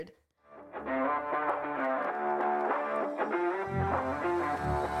Welcome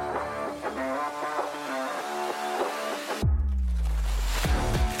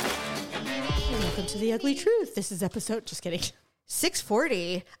to the Ugly Truth. This is episode, just kidding,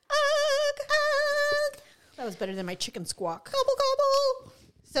 640. Ugh. That was better than my chicken squawk. Gobble, gobble.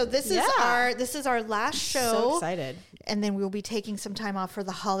 So this is our last show. So excited. And then we'll be taking some time off for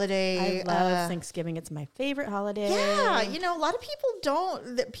the holiday. I love Thanksgiving. It's my favorite holiday. Yeah. You know, a lot of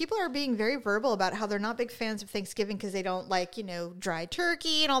people are being very verbal about how they're not big fans of Thanksgiving because they don't like, dry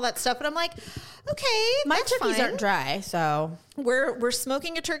turkey and all that stuff. And I'm like, okay, My turkeys fine. aren't dry, so. We're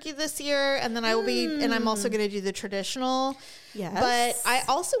smoking a turkey this year, and then I will be, and I'm also going to do the traditional. Yes. But I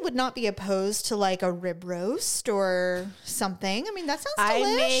also would not be opposed to like a rib roast or something. I mean, that sounds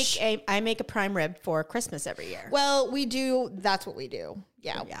delish. I make a prime rib for Christmas every year. Well, we do. That's what we do.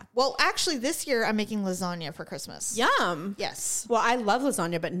 Yeah. Yeah. Well, actually, this year I'm making lasagna for Christmas. Yum. Yes. Well, I love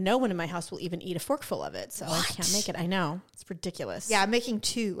lasagna, but no one in my house will even eat a forkful of it, so I What? can't make it. I know. It's ridiculous. Yeah, I'm making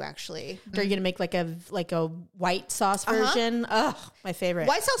 2 actually. Are you going to make like a white sauce version? Ugh, my favorite.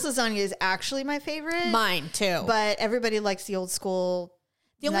 White sauce lasagna is actually my favorite. Mine too. But everybody likes the old school.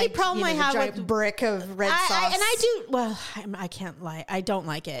 The only problem I have giant with brick of red sauce. I can't lie. I don't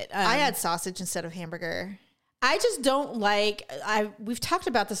like it. I add sausage instead of hamburger. I just don't like. We've talked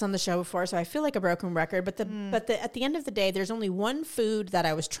about this on the show before, so I feel like a broken record. But at the end of the day, there's only one food that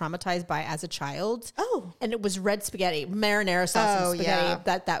I was traumatized by as a child. Oh, and it was red spaghetti, marinara sauce and spaghetti.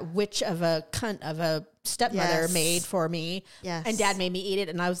 Yeah. That witch of a cunt of a stepmother made for me. Yes. And Dad made me eat it,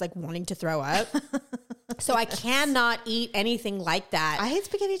 and I was like wanting to throw up. So I cannot eat anything like that. I hate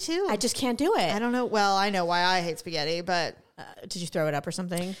spaghetti too. I just can't do it. I don't know. Well, I know why I hate spaghetti, but Did you throw it up or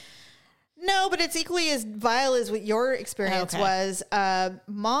something? no, but it's equally as vile as what your experience was.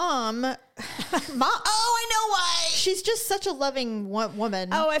 Mom. Oh, I know why. She's just such a loving woman.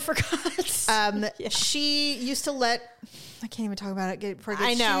 Oh, I forgot. She used to let, I can't even talk about it.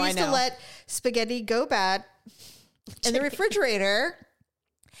 I know, She used to let spaghetti go bad in the refrigerator,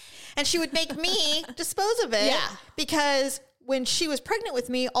 and she would make me dispose of it. Yeah. Because when she was pregnant with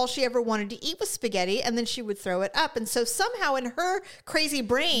me, all she ever wanted to eat was spaghetti, and then she would throw it up. And so somehow in her crazy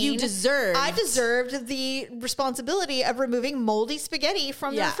brain, I deserved the responsibility of removing moldy spaghetti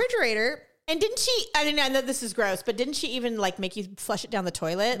from the refrigerator. And didn't she, I know this is gross, but didn't she even like make you flush it down the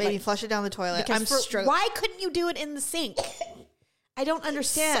toilet? Maybe flush it down the toilet. Why couldn't you do it in the sink? I don't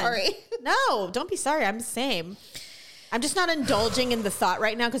understand. Sorry. No, don't be sorry. I'm the same. I'm just not indulging in the thought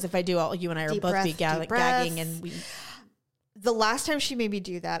right now, because if I do, you and I will both be gagging. And the last time she made me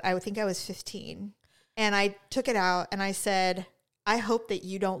do that, I think I was 15, and I took it out and I said, I hope that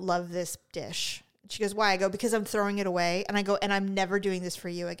you don't love this dish. She goes, why? I go, because I'm throwing it away. And I go, and I'm never doing this for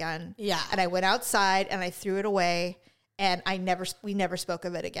you again. Yeah. And I went outside and I threw it away, and we never spoke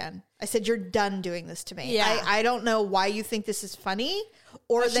of it again. I said, you're done doing this to me. Yeah. I don't know why you think this is funny,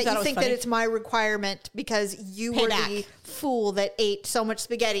 or that you think that it's my requirement because you were the fool that ate so much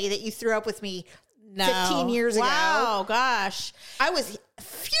spaghetti that you threw up with me 15 years ago. Wow, gosh. I was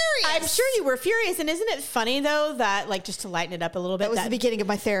furious. I'm sure you were furious. And isn't it funny, though, that, like, just to lighten it up a little bit, that was the beginning of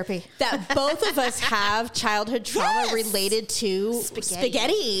my therapy. That both of us have childhood trauma related to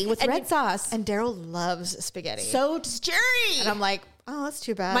spaghetti with red sauce. And Daryl loves spaghetti. So does Jerry. And I'm like, oh, that's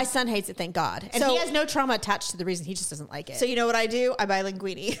too bad. My son hates it, thank God. And he has no trauma attached to the reason. He just doesn't like it. So you know what I do? I buy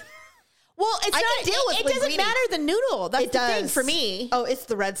linguine. Well, I can deal with it. Doesn't matter the noodle. That's the thing for me. Oh, it's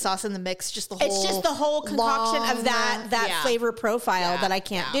the red sauce in the mix. It's just the whole concoction of that flavor profile that I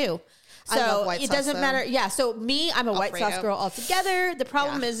can't do. So I love white it sauce, doesn't matter. Yeah. So me, I'm a white sauce girl altogether. The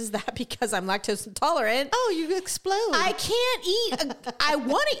problem is that because I'm lactose intolerant. Oh, you explode. I can't eat. I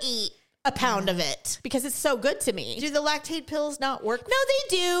want to eat a pound of it because it's so good to me. Do the lactate pills not work? No,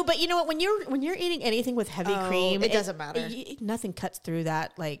 they do. But you know what? When you're eating anything with heavy cream, it doesn't matter. Nothing cuts through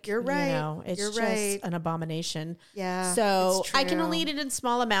that. Like, you're right. You know, it's just an abomination. Yeah. So I can only eat it in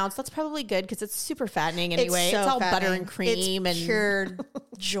small amounts. That's probably good because it's super fattening anyway. It's all butter and cream and pure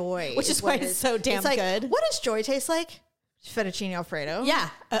joy, which is why it's so damn good. What does joy taste like? Fettuccine Alfredo. Yeah,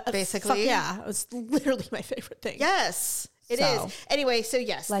 basically. Yeah, it was literally my favorite thing. Yes. It is. Anyway, so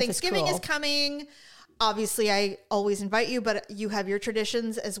yes, Thanksgiving is coming. Obviously, I always invite you, but you have your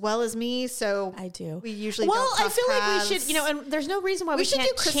traditions as well as me. So I do. We usually don't cross I feel paths. like we should, and there's no reason why we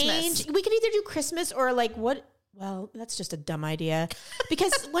can't change. We could either do Christmas or like what Well, that's just a dumb idea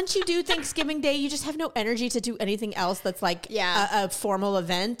because once you do Thanksgiving Day, you just have no energy to do anything else that's like a formal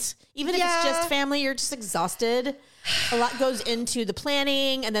event. Even if it's just family, you're just exhausted. A lot goes into the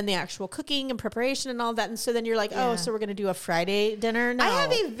planning and then the actual cooking and preparation and all that. And so then you're like, oh, so we're going to do a Friday dinner? No. I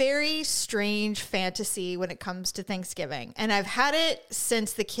have a very strange fantasy when it comes to Thanksgiving. And I've had it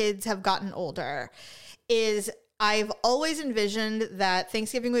since the kids have gotten older. I've always envisioned that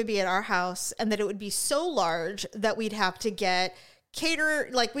Thanksgiving would be at our house and that it would be so large that we'd have to get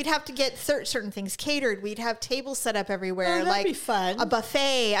we'd have to get certain things catered. We'd have tables set up everywhere. Oh, that'd be fun. A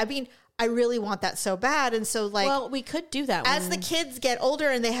buffet. I mean, I really want that so bad. And so well, we could do that as the kids get older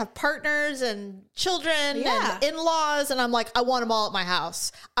and they have partners and children and in-laws. And I'm like, I want them all at my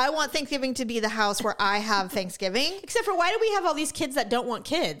house. I want Thanksgiving to be the house where I have Thanksgiving. Except for why do we have all these kids that don't want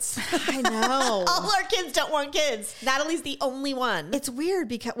kids? I know. All our kids don't want kids. Natalie's the only one. It's weird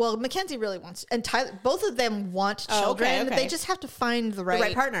because, Mackenzie really wants, and Tyler, both of them want children. Okay. They just have to find the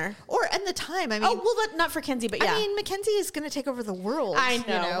right partner. And the time. I mean, not for Kenzie, but yeah. I mean, Mackenzie is going to take over the world. I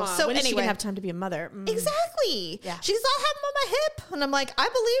know. So when anyway, she can have time to be a mother. Exactly. Yeah. She's all having on my hip. And I'm like, I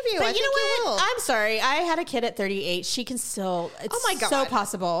believe you. But I think you will. I'm sorry. I had a kid at 38. She can still, it's oh my God. So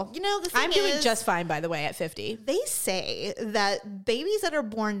possible. You know, the thing I'm doing just fine, by the way, at 50. They say that babies that are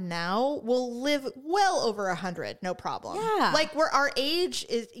born now will live well over 100. No problem. Yeah. Like where our age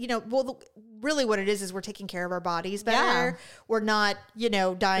is, really what it is we're taking care of our bodies better. Yeah. We're not,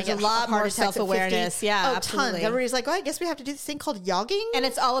 dying. There's a lot more self-awareness. Yeah, absolutely. Tons. Everybody's like, I guess we have to do this thing called yogging. And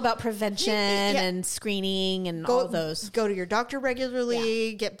it's all about prevention and screening and all those. Go to your doctor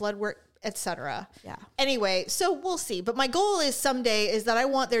regularly, get blood work, etc. Yeah. Anyway, so we'll see. But my goal is someday is that I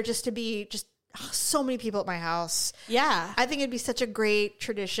want there just to be so many people at my house. Yeah. I think it'd be such a great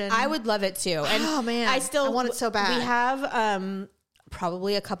tradition. I would love it too. And oh man, I want it so bad. We have,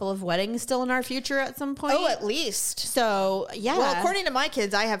 probably a couple of weddings still in our future at some point. Oh, at least. So, yeah. Well, according to my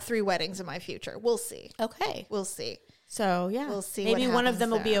kids, I have 3 weddings in my future. We'll see. Okay. We'll see. So, yeah. We'll see. Maybe one of them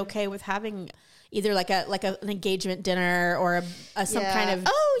will be okay with having either an engagement dinner or some kind of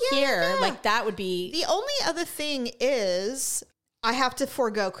here. Like that would be. The only other thing is I have to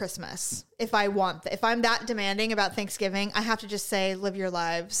forego Christmas if I want. If I'm that demanding about Thanksgiving, I have to just say, live your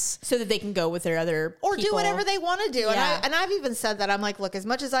lives. So that they can go with their other or people. Do whatever they want to do. Yeah. And I've even said that. I'm like, look, as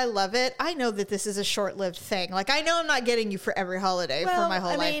much as I love it, I know that this is a short-lived thing. Like, I know I'm not getting you for every holiday for my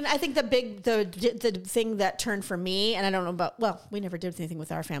whole life. I mean, I think the thing that turned for me, and I don't know about, we never did anything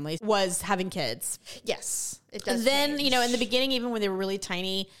with our families, was having kids. Yes, it does. And then, change. in the beginning, even when they were really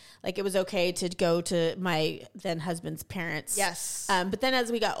tiny, like it was okay to go to my then husband's parents. Yes. But then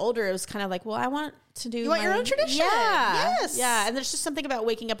as we got older, it was kind of like, I want to do. You want your own tradition? Yeah. Yes. Yeah. And there's just something about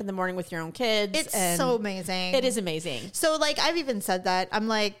waking up in the morning with your own kids. It's so amazing. It is amazing. So I've even said that. I'm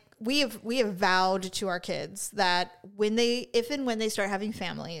like, we have vowed to our kids that if and when they start having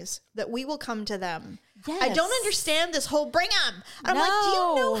families, that we will come to them. Yes. I don't understand this whole bring them. I'm like, do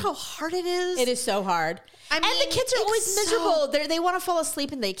you know how hard it is? It is so hard. And the kids are always miserable. They want to fall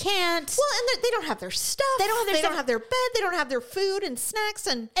asleep and they can't. Well, and they don't have their stuff. They don't have their bed. They don't have their food and snacks.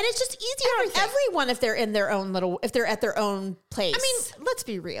 And it's just easier on everyone if they're in their own if they're at their own place. I mean, let's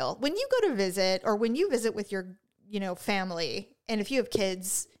be real. When you go to visit or when you visit with your, family, and if you have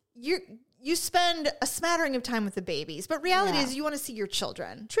kids, you spend a smattering of time with the babies, but reality is you want to see your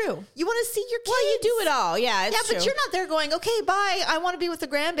children. True. You want to see your kids. Well, you do it all. Yeah, it's true. But you're not there going, okay, bye. I want to be with the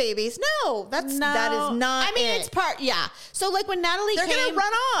grandbabies. No, that is not. I mean, it's part. Yeah. So when Natalie they're going to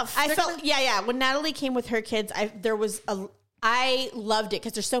run off. When Natalie came with her kids, I loved it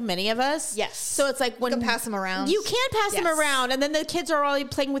because there's so many of us. Yes. So it's like when you can pass them around. You can pass them around, and then the kids are all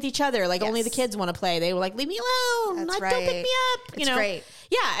playing with each other. Like only the kids want to play. They were like, "Leave me alone! Don't pick me up." It's great.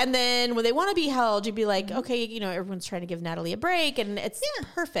 Yeah, and then when they want to be held, you'd be like, okay, everyone's trying to give Natalie a break, and it's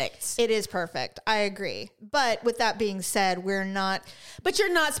perfect. It is perfect. I agree. But with that being said, we're not. But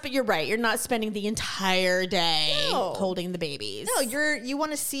you're right. You're not spending the entire day holding the babies. No, you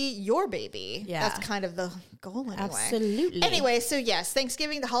want to see your baby. Yeah, that's kind of the goal anyway. Absolutely. Anyway, so yes,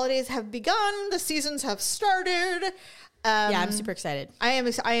 Thanksgiving, the holidays have begun. The seasons have started. I'm super excited. I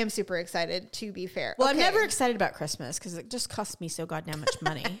am super excited, to be fair. Well, I'm never excited about Christmas because it just costs me so goddamn much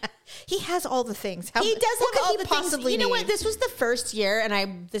money. He has all the things. He does have all the things. You know what? This was the first year,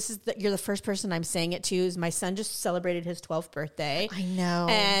 and you're the first person I'm saying it to. Is my son just celebrated his 12th birthday. I know.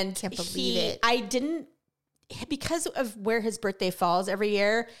 And can't believe it. I didn't. Because of where his birthday falls every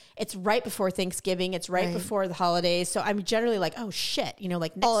year, it's right before Thanksgiving. It's right before the holidays. So I'm generally like, oh shit,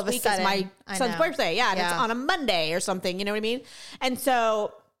 like next all of week a sudden, is my son's birthday. Yeah, and it's on a Monday or something. You know what I mean? And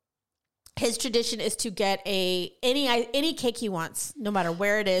so his tradition is to get any cake he wants, no matter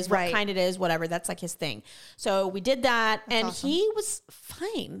where it is, what kind it is, whatever. That's like his thing. So we did that, and awesome. He was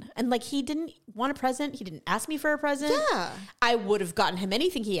fine. And like, he didn't want a present. He didn't ask me for a present. Yeah, I would have gotten him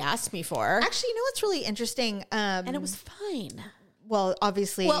anything he asked me for. Actually, you know what's really interesting? And it was fine. Well,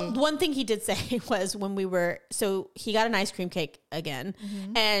 obviously. Well, one thing he did say was when we were, so he got an ice cream cake again,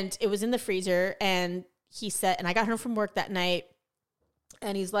 and it was in the freezer, and he said, and I got home from work that night,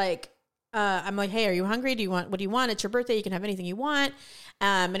 and he's like, I'm like, hey, are you hungry? What do you want? It's your birthday. You can have anything you want.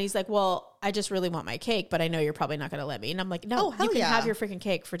 And he's like, well, I just really want my cake, but I know you're probably not going to let me. And I'm like, no, you can have your freaking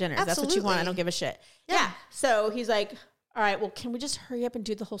cake for dinner. If that's what you want. I don't give a shit. Yeah. So he's like, all right, well, can we just hurry up and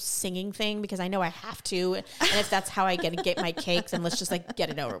do the whole singing thing? Because I know I have to. And if that's how I get my cakes, then let's just like get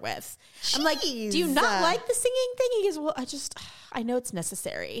it over with. Jeez. I'm like, do you not like the singing thing? He goes, well, I know it's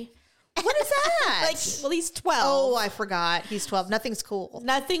necessary. What is that? Like, well, he's 12. Oh, I forgot. He's 12. Nothing's cool.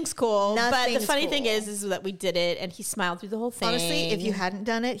 But the funny thing is that we did it, and he smiled through the whole thing. Honestly, if you hadn't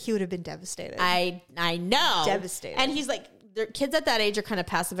done it, he would have been devastated. I know. Devastated. And he's like, kids at that age are kind of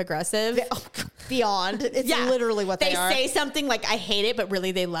passive aggressive. Beyond. It's literally what they are. They say something like, I hate it, but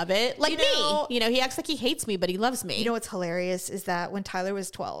really they love it. Like me. You know, he acts like he hates me, but he loves me. You know what's hilarious is that when Tyler was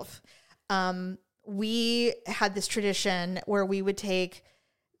 12, we had this tradition where we would take,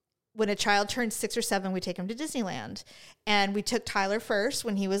 when a child turned 6 or 7, we take him to Disneyland. And we took Tyler first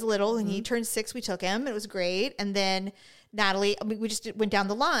when he was little. When he turned 6, we took him. It was great. And then Natalie, we just went down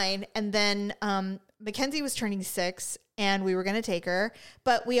the line. And then Mackenzie was turning 6, and we were going to take her.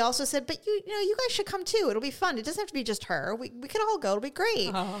 But we also said, but you know, you guys should come too. It'll be fun. It doesn't have to be just her. We could all go. It'll be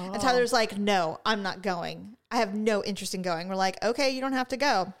great. Oh. And Tyler's like, no, I'm not going. I have no interest in going. We're like, okay, you don't have to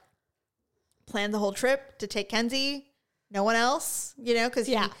go. Planned the whole trip to take Kenzie. No one else, you know, because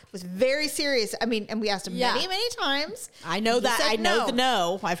he was very serious. I mean, and we asked him many, many times. I know that. I know the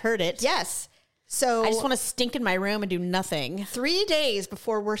no. I've heard it. Yes. So I just want to stink in my room and do nothing. 3 days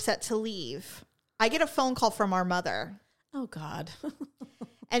before we're set to leave, I get a phone call from our mother. Oh, God.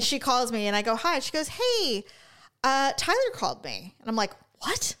 And she calls me, and I go, hi. She goes, hey, Tyler called me. And I'm like,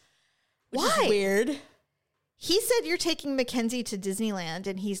 what? Why? Which is weird. He said you're taking Mackenzie to Disneyland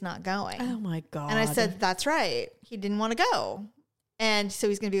and he's not going. Oh my God. And I said, that's right. He didn't want to go. And so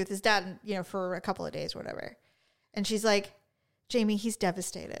he's going to be with his dad, you know, for a couple of days or whatever. And she's like, Jamie, he's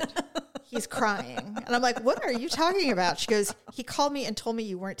devastated. He's crying. And I'm like, what are you talking about? She goes, he called me and told me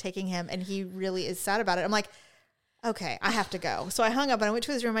you weren't taking him. And he really is sad about it. I'm like, okay, I have to go. So I hung up and I went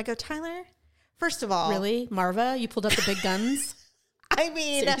to his room. I go, Tyler, first of all. Really? Marva, you pulled up the big guns? I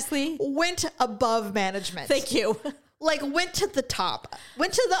mean, seriously? Went above management. Thank you. Like, went to the top.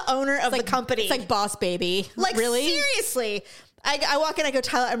 Went to the owner of the company. It's like Boss Baby. Like, really? Seriously. I walk in, I go,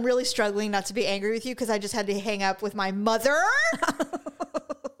 Tyler, I'm really struggling not to be angry with you because I just had to hang up with my mother.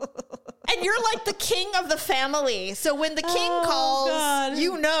 And you're like the king of the family. So when the king calls, God.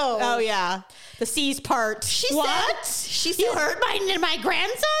 You know. Oh, yeah. The C's part. She said, you heard my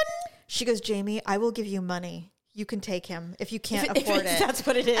grandson? She goes, Jamie, I will give you money. You can take him if you can't afford it. That's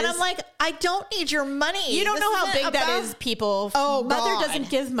what it is. And I'm like, I don't need your money. You don't know how big that is, people. Oh, Mother doesn't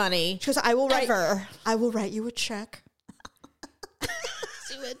give money. She goes, I will write you a check.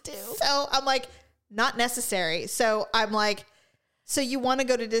 She would too. So I'm like, not necessary. So I'm like, so you want to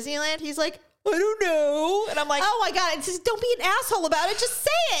go to Disneyland? He's like, I don't know. And I'm like, oh my God, just don't be an asshole about it. Just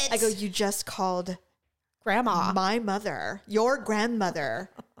say it. I go, you just called Grandma, my mother, your grandmother,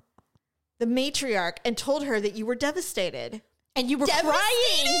 the matriarch, and told her that you were devastated. And you were crying.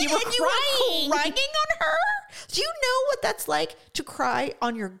 You were crying on her? Do you know what that's like to cry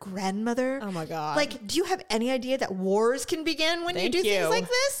on your grandmother? Oh my God. Like, do you have any idea that wars can begin when you do things like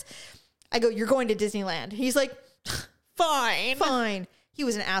this? I go, you're going to Disneyland. He's like, fine. He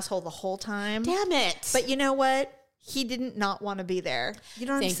was an asshole the whole time. Damn it. But you know what? He didn't not want to be there. You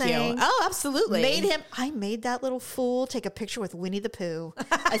know what I'm saying? Oh, absolutely. I made that little fool take a picture with Winnie the Pooh.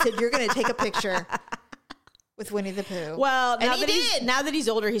 I said, you're going to take a picture with Winnie the Pooh. Well, now that he's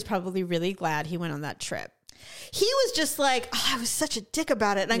older, he's probably really glad he went on that trip. He was just like, oh, I was such a dick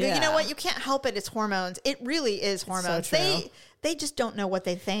about it. And I go, you know what? You can't help it. It's hormones. It really is hormones. So they just don't know what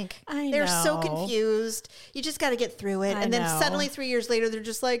they think. They're so confused. You just got to get through it. And then suddenly 3 years later, they're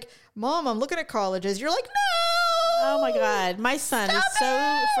just like, Mom, I'm looking at colleges. You're like, no. Oh my God. My son is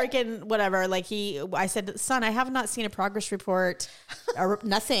so freaking whatever. Like I said, son, I have not seen a progress report or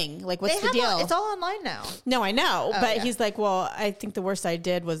nothing. Like, what's the deal? It's all online now. No, I know. But he's like, well, I think the worst I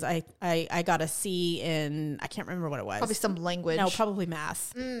did was I got a C in, I can't remember what it was. Probably some language. No, probably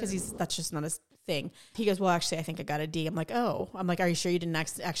math. Because that's just not his thing. He goes, well, actually, I think I got a D. I'm like, oh. I'm like, are you sure you didn't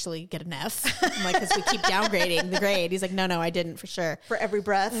actually get an F? I'm like, because we keep downgrading the grade. He's like, no, I didn't for sure. For every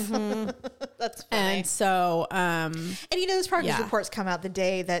breath. That's funny. And so, and you know, those progress reports come out the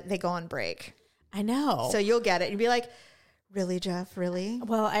day that they go on break. I know. So you'll get it and be like, really, Jeff? Really?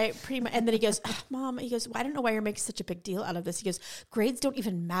 Well, I pretty much, and then he goes, Mom, he goes, well, I don't know why you're making such a big deal out of this. He goes, grades don't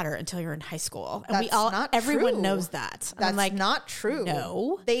even matter until you're in high school. And everyone knows that. That's like, not true.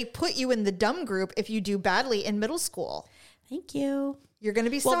 No. They put you in the dumb group if you do badly in middle school. Thank you. You're going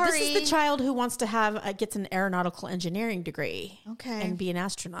to be sorry. Well, this is the child who wants to gets an aeronautical engineering degree. Okay. And be an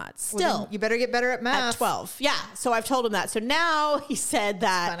astronaut. Still. Well, you better get better at math. At 12. Yeah. So I've told him that. So now he said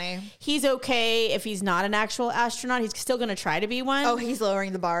that he's okay if he's not an actual astronaut. He's still going to try to be one. Oh, he's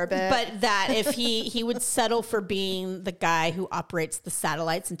lowering the bar a bit. But that if he would settle for being the guy who operates the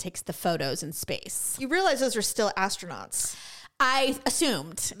satellites and takes the photos in space. You realize those are still astronauts. I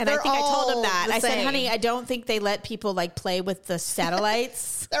assumed, and I think I told him that. I said, honey, I don't think they let people like play with the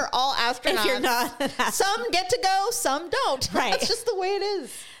satellites. They're all astronauts. If you're not, some get to go, some don't. Right. That's just the way it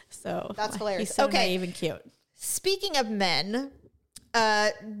is. So that's hilarious. He's so naive and cute. Speaking of men,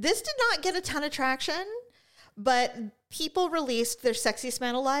 this did not get a ton of traction, but people released their Sexiest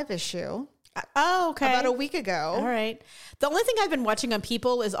Man Alive issue. Oh, okay. About a week ago. All right. The only thing I've been watching on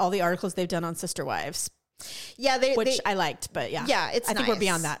People is all the articles they've done on Sister Wives. Yeah, which I liked, but yeah, I think we're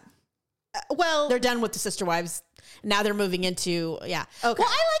beyond that. Well, they're done with the Sister Wives. Now they're moving into Okay. Well, I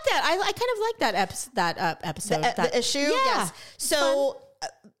like that. I kind of like that episode. The issue. Yeah. Yes. So,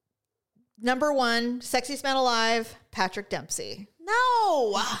 number one, Sexiest Man Alive, Patrick Dempsey.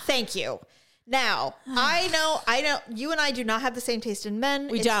 No, thank you. Now I know. You and I do not have the same taste in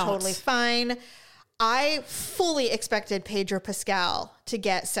men. It's don't. Totally fine. I fully expected Pedro Pascal to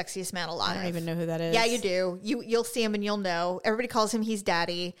get Sexiest Man Alive. I don't even know who that is. Yeah, you do. You'll see him and you'll know. Everybody calls him He's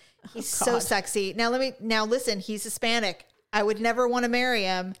Daddy. He's so sexy. Now listen, he's Hispanic. I would never want to marry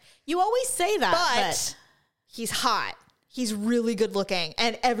him. You always say that, but he's hot. He's really good looking,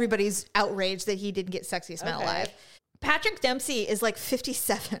 and everybody's outraged that he didn't get Sexiest Man Alive. Patrick Dempsey is like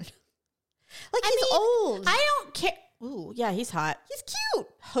 57. Like he's old. I don't care. Ooh, yeah, he's hot. He's cute.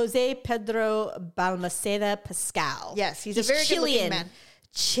 Jose Pedro Balmaceda Pascal. Yes, he's a very good-looking man.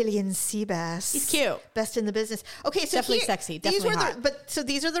 Chilean sea bass. He's cute. Best in the business. Okay, so definitely sexy. Definitely hot. So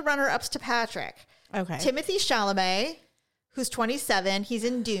these are the runner-ups to Patrick. Okay. Timothy Chalamet, who's 27. He's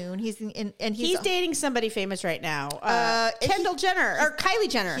in Dune. He's dating somebody famous right now. Kendall Jenner or Kylie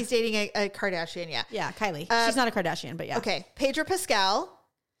Jenner. He's dating a Kardashian. Yeah. Yeah, Kylie. She's not a Kardashian, but yeah. Okay. Pedro Pascal.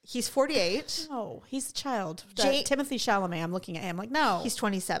 He's 48. Oh, he's a child. Timothy Chalamet. I'm looking at him like, no. He's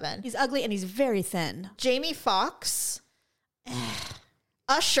 27. He's ugly and he's very thin. Jamie Foxx.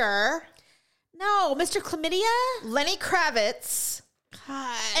 Usher. No. Mr. Chlamydia. Lenny Kravitz.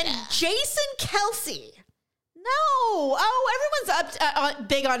 God. And Jason Kelce. No. Oh, everyone's up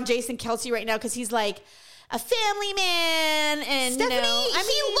big on Jason Kelce right now because he's like a family man. And, Stephanie,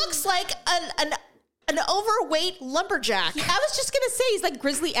 he looks like an overweight lumberjack. I was just going to say he's like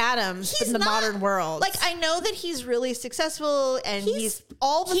Grizzly Adams in the modern world. Like, I know that he's really successful and he's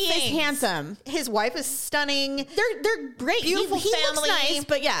all the things. He is handsome. His wife is stunning. They're great. Beautiful he family. Looks nice,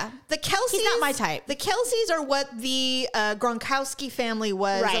 but yeah. The Kelce's. He's not my type. The Kelce's are what the Gronkowski family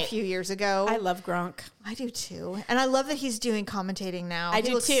was a few years ago. I love Gronk. I do too. And I love that he's doing commentating now. I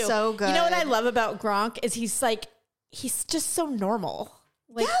do too. So good. You know what I love about Gronk is he's just so normal.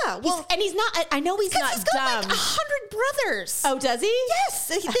 Like, yeah, well, and he's not. I know he's not he's got dumb. Like 100 brothers. Oh, does he? Yes.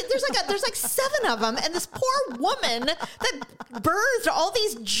 There's like 7 of them, and this poor woman that birthed all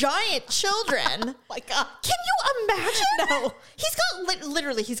these giant children. Oh my God, can you imagine? No, he's got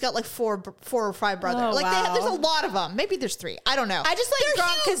literally. He's got like 4 or 5 brothers. Oh, wow. There's a lot of them. Maybe there's 3. I don't know. I just like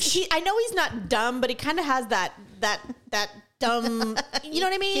Gronk because I know he's not dumb, but he kind of has that dumb, you know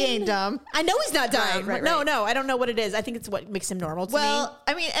what I mean? He ain't dumb. I know he's not dumb. Right. No, I don't know what it is. I think it's what makes him normal to me. Well,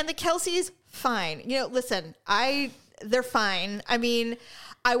 I mean, and the Kelce's fine. You know, listen, they're fine. I mean,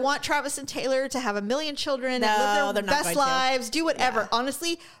 I want Travis and Taylor to have a million children and live their best lives, do whatever. Yeah.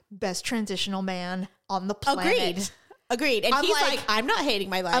 Honestly, best transitional man on the planet. Agreed. And he's like, I'm not hating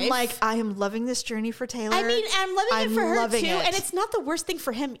my life. I'm like, I am loving this journey for Taylor. I mean, I'm loving it for her too. And it's not the worst thing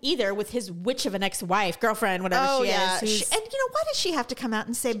for him either with his witch of an ex-wife, girlfriend, whatever she is. And you know, why does she have to come out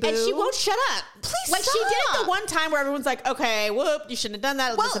and say boo? And she won't shut up. Please like stop. She did it the one time where everyone's like, okay, whoop, you shouldn't have done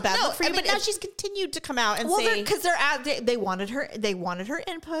that. It's a bad look for you. But now she's continued to come out and say. Because they wanted her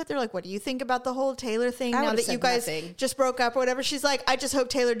input. They're like, what do you think about the whole Taylor thing now that you guys just broke up or whatever? She's like, I just hope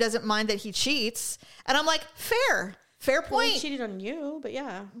Taylor doesn't mind that he cheats. And I'm like, Fair point. Well, he cheated on you, but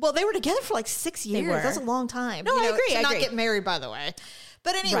yeah. Well, they were together for like 6 years. That's a long time. No, I agree. Not get married, by the way.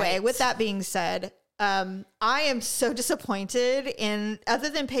 But anyway, with that being said, I am so disappointed in, other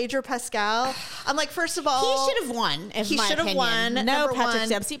than Pedro Pascal. I'm like, first of all, he should have won. He should have won. No, Patrick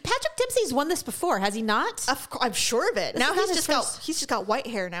Dempsey. Patrick Dempsey's won this before, has he not? I'm sure of it. Now he's just got white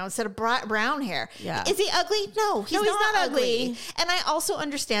hair now instead of brown hair. Yeah. Is he ugly? No, he's not ugly. And I also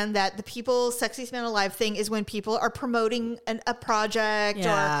understand that the Sexiest Man Alive thing is when people are promoting a project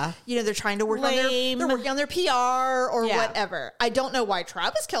or they're trying to work on their PR or whatever. I don't know why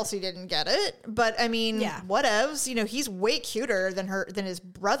Travis Kelce didn't get it, but I mean, whatevs. He's way cuter than his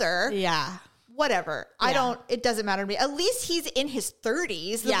brother. Yeah. Whatever. Yeah. It doesn't matter to me. At least he's in his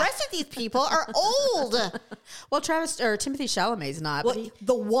 30s. The rest of these people are old. Well, Timothy Chalamet's not. Well,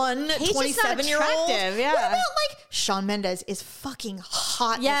 the one 27-year-old. Yeah. What about Shawn Mendes is fucking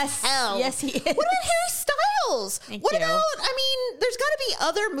hot as hell. Yes, he is. What about Harry Styles? There's got to be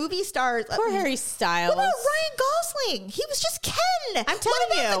other movie stars. Poor Harry Styles. What about Ryan Gosling? He was just Ken. I'm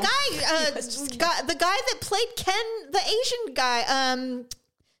telling you. The guy that played Ken, the Asian guy,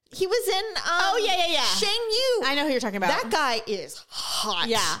 he was in Shang Yu. I know who you're talking about. That guy is hot.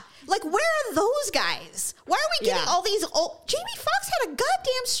 Yeah. Like, where are those guys? Why are we getting all these old... Jamie Foxx had a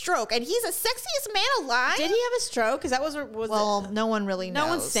goddamn stroke, and he's a sexiest man alive. Did he have a stroke? Because that was it? No one really knows. No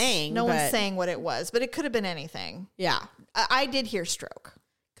one's saying. No one's saying what it was, but it could have been anything. Yeah. I did hear stroke.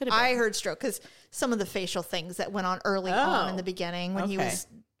 Could have been. I heard stroke because some of the facial things that went on early on in the beginning when he was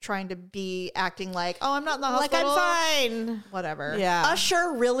trying to be acting like, I'm not in the hospital. Like, I'm fine. Whatever. Yeah.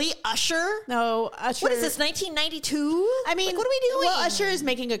 Usher? Really? Usher? No, Usher. What is this, 1992? I mean, what are we doing? Well, Usher is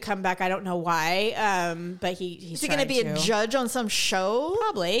making a comeback. I don't know why, but he's Is he going to be a judge on some show?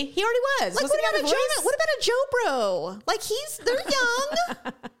 Probably. He already was. Like, what about a Joe Bro? Like, they're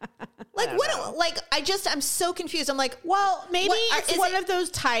young. I'm so confused. I'm like, well, maybe it's one of those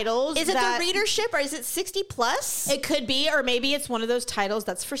titles. Is it the readership or is it 60 plus? It could be, or maybe it's one of those titles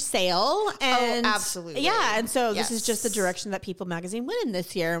that's for sale. And absolutely. Yeah. And so this is just the direction that People Magazine went in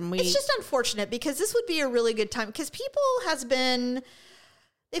this year. And it's just unfortunate because this would be a really good time because People has been...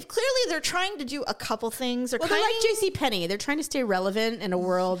 They're trying to do a couple things. They're like JCPenney. They're trying to stay relevant in a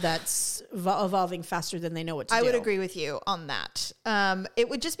world that's evolving faster than they know what to do. I would agree with you on that. It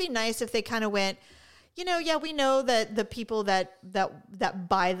would just be nice if they kind of went, we know that the people that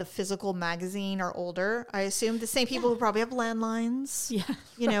buy the physical magazine are older. I assume the same people who probably have landlines.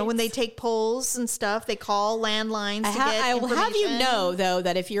 Yeah. When they take polls and stuff, they call landlines to get I will information. have you know, though,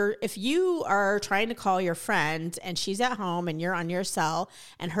 that if you are trying to call your friend and she's at home and you're on your cell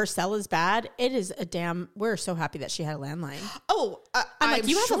and her cell is bad, it is we're so happy that she had a landline. Oh, I'm like,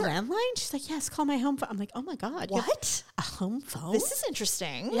 you have a landline? She's like, yes, call my home phone. I'm like, oh my God. What? A home phone? This is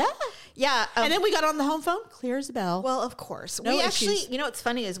interesting. Yeah. Yeah. And then we got on the home phone, clear as a bell. Well, of course. No we issues. actually, what's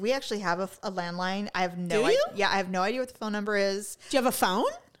funny is we actually have a landline. I have no idea. Yeah, I have no idea what the phone number is. Do you have a phone?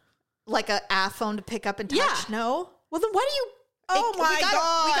 Like a phone to pick up and touch? Yeah. No. Well, then why do you... Oh my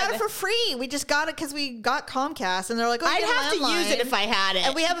God. We got it for free. We just got it because we got Comcast and they're like, I'd have to use it if I had it.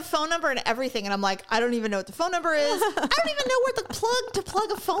 And we have a phone number and everything. And I'm like, I don't even know what the phone number is. I don't even know where the plug to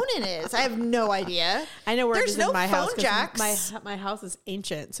plug a phone in is. I have no idea. I know where There's it is in my house. Phone jacks. My house is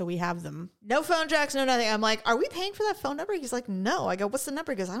ancient, so we have them. No phone jacks, no nothing. I'm like, are we paying for that phone number? He's like, no. I go, what's the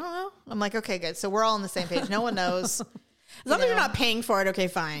number? He goes, I don't know. I'm like, okay, good. So we're all on the same page. No one knows. As long as you're not paying for it, okay,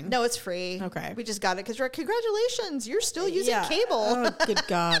 fine. No, it's free. Okay. We just got it because congratulations, you're still using cable. Oh, good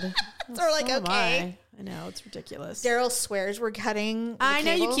God. So we're like, okay. I know, it's ridiculous. Daryl swears we're cutting the I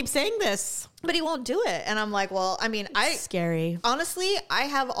know, cable, you keep saying this. but he won't do it. And I'm like, well, I mean, It's scary. Honestly, I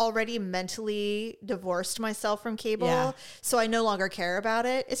have already mentally divorced myself from cable, so I no longer care about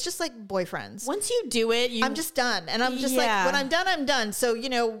it. It's just like boyfriends. Once you do it, I'm just done. And I'm just like, when I'm done, I'm done. So,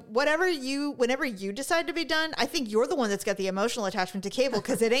 whenever you decide to be done, I think you're the one that's got the emotional attachment to cable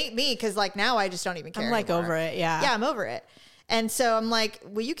because it ain't me. Because like now I just don't even care. I'm like anymore. over it. Yeah. Yeah, I'm over it. And so I'm like,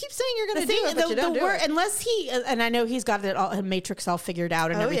 well, you keep saying you're going to do it, but you don't do it. Unless he, and I know he's got it all, Matrix all figured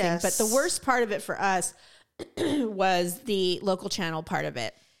out and everything, but the worst part of it for us was the local channel part of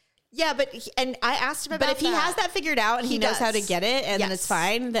it. Yeah, and I asked him about that. But if he has that figured out and he knows how to get it and then it's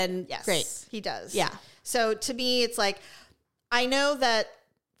fine, then great. He does. Yeah. So to me, it's like, I know that,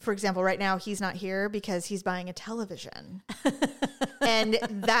 for example, right now he's not here because he's buying a television. And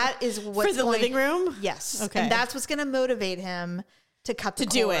that is what's for the living room? Yes. Okay. And that's what's going to motivate him to cut the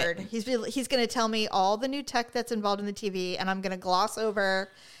cord. Do it. He's going to tell me all the new tech that's involved in the TV, and I'm going to gloss over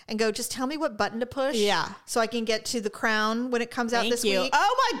and go, just tell me what button to push. Yeah. So I can get to The Crown when it comes out this week.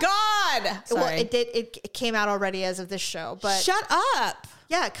 Oh my God. Sorry. Well, it came out already as of this show, but shut up.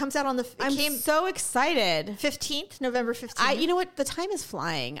 Yeah, it comes out on I'm so excited. 15th, November 15th. You know what? The time is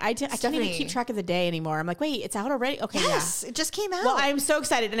flying. I can't even keep track of the day anymore. I'm like, wait, it's out already? Okay, yes, it just came out. Well, I'm so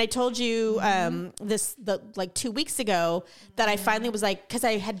excited. And I told you like 2 weeks ago that I finally was like, because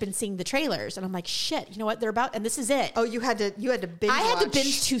I had been seeing the trailers and I'm like, shit, you know what? They're about, and this is it. Oh, you had to binge I had watch. to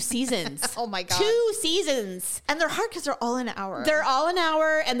binge 2 seasons. Oh my God. 2 seasons. And they're hard because they're all an hour. They're all an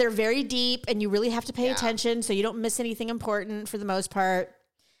hour and they're very deep and you really have to pay attention so you don't miss anything important for the most part.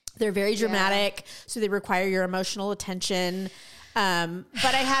 They're very dramatic, so they require your emotional attention. But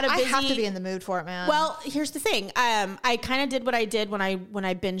I had a busy... I have to be in the mood for it, man. Well, here's the thing. I kind of did what I did when I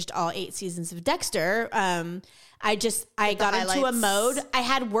binged all 8 seasons of Dexter. I got into a mode. I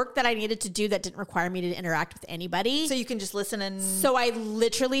had work that I needed to do that didn't require me to interact with anybody. So you can just listen and... So I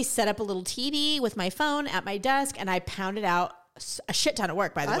literally set up a little TV with my phone at my desk and I pounded out a shit ton of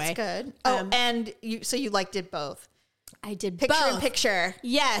work, by the way. That's good. Oh, and you did both. I did picture both. in picture.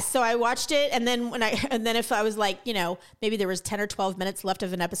 Yes. So I watched it. And then if I was like, maybe there was 10 or 12 minutes left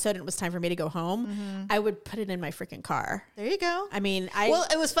of an episode and it was time for me to go home, I would put it in my freaking car. There you go. I mean, well,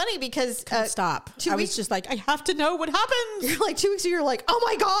 it was funny because stop. I was just like, I have to know what happened. You're like 2 weeks ago, you're like, oh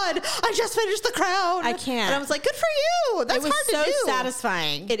my God, I just finished The Crown. I can't. And I was like, good for you. That's hard to do. It was so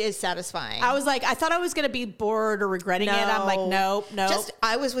satisfying. It is satisfying. I was like, I thought I was going to be bored or regretting it. I'm like, nope.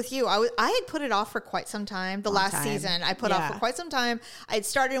 I was with you. I had put it off for quite some time. The last season I put off for quite some time. I had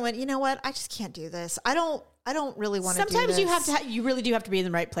started and went, you know what? I just can't do this. I don't really want to do this. Sometimes you really do have to be in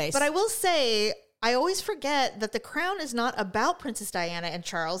the right place. But I will say, I always forget that The Crown is not about Princess Diana and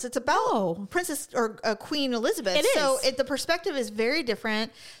Charles. It's about Princess or Queen Elizabeth. It is. So the perspective is very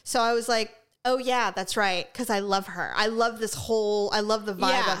different. So I was like, oh yeah, that's right. Because I love her. I love the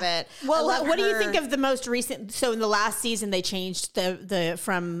vibe of it. Well, what do you think of the most recent? So in the last season, they changed the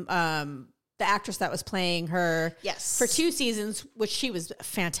actress that was playing her for 2 seasons, which she was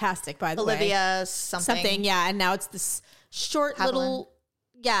fantastic, by the way. Olivia something. Yeah. And now it's this short little,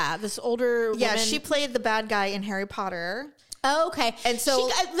 this older woman. Yeah, she played the bad guy in Harry Potter. Oh, okay. And so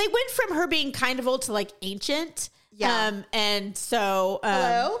they went from her being kind of old to like ancient. Yeah. And so.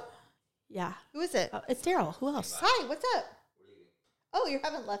 Hello? Yeah. Who is it? It's Daryl. Who else? Hi, what's up? Oh, you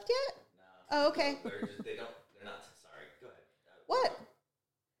haven't left yet? No. Oh, okay. They're not, sorry. Go ahead. What?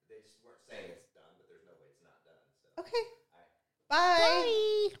 Saying it's done, but there's no way it's not done. So. Okay.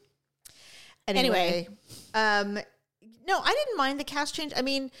 Bye. Anyway, no, I didn't mind the cast change. I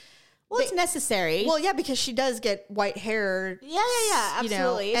mean, it's necessary. Well, yeah, because she does get white hair. Yeah,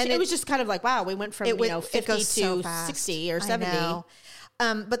 absolutely. And it was just kind of like, wow, we went from 50 to so 60 or 70.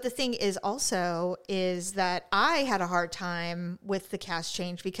 But the thing is that I had a hard time with the cast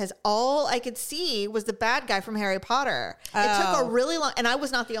change because all I could see was the bad guy from Harry Potter. It took a really long, and I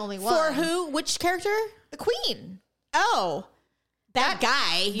was not the only one. For who? Which character? The Queen. Oh, that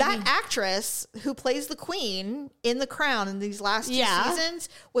guy. That actress who plays the Queen in The Crown in these last 2 seasons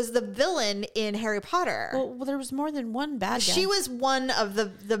was the villain in Harry Potter. Well, there was more than one bad guy. She was one of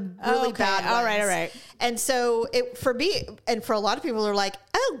the really bad ones. All right. And so for me and for a lot of people are like,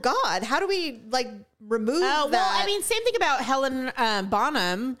 oh God, how do we remove that? Well, I mean, same thing about Helen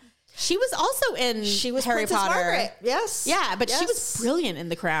Bonham. She was also in Harry Princess Potter. Margaret. Yes. Yeah, but she was brilliant in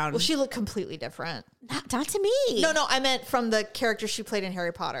The Crown. Well, she looked completely different. Not to me. No, I meant from the character she played in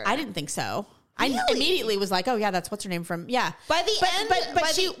Harry Potter. I didn't think so. Really? I immediately was like, oh yeah, that's what's her name from. Yeah. By the end, but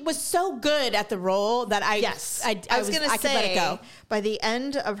she was so good at the role that I was going to say, could let it go. By the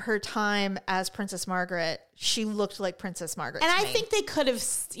end of her time as Princess Margaret, she looked like Princess Margaret. And I think they could have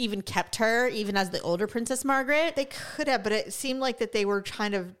even kept her even as the older Princess Margaret. They could have, but it seemed like that they were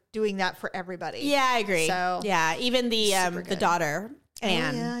kind of doing that for everybody. Yeah, I agree. So yeah, even the daughter.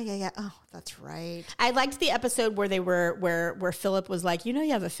 And yeah. Oh, that's right. I liked the episode where they were where Philip was like, you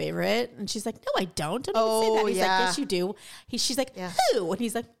have a favorite, and she's like, no, I don't. I don't say that. He's like, yes, you do. She's like, who? And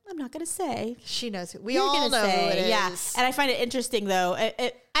he's like, I'm not going to say. She knows who. We all know who it is. Yeah, and I find it interesting though.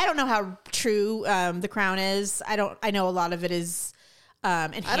 I don't know how true The Crown is. I know a lot of it is.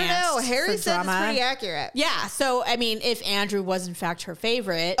 Enhanced. I don't know. Harry said it's pretty accurate. Yeah. So, I mean, if Andrew was in fact her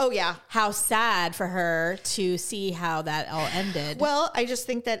favorite. Oh, yeah. How sad for her to see how that all ended. Well, I just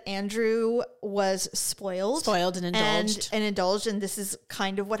think that Andrew was spoiled and indulged. And this is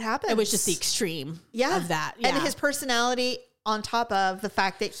kind of what happened. It was just the extreme of that. Yeah. And his personality on top of the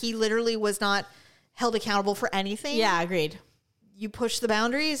fact that he literally was not held accountable for anything. Yeah, agreed. You push the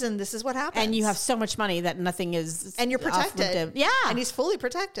boundaries and this is what happens. And you have so much money that nothing is. And you're protected. Yeah. And he's fully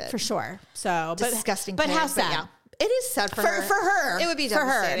protected. For sure. So, disgusting. But how sad. Yeah. It is sad for her. For her. It would be for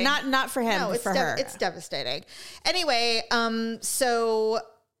devastating. her. Not for him, no, for her. It's devastating. Anyway, so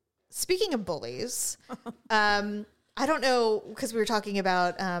speaking of bullies, I don't know, because we were talking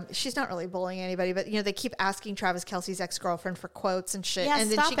about, she's not really bullying anybody, but, they keep asking Travis Kelce's ex-girlfriend for quotes and shit. Yeah,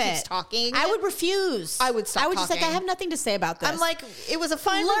 and then she keeps talking. I would refuse. I would stop I would talking. just I have nothing to say about this. I'm like, it was a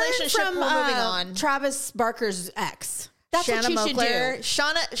fine relationship. We're moving on. Travis Barker's ex. That's Shanna what you Moakler,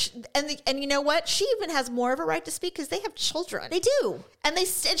 should do. Shauna, and you know what? She even has more of a right to speak because they have children. They do. And she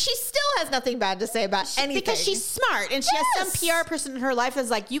still has nothing bad to say about anything. Because she's smart and she has some PR person in her life that's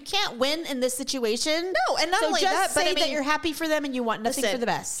like, you can't win in this situation. No, and not only just that, but say that you're happy for them and you want nothing for the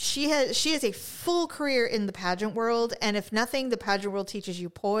best. She has a full career in the pageant world, and if nothing, the pageant world teaches you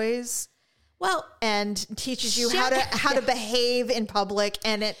poise. Well, and teaches you how to behave in public,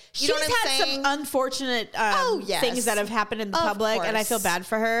 and she's had some unfortunate things that have happened in the public, and I feel bad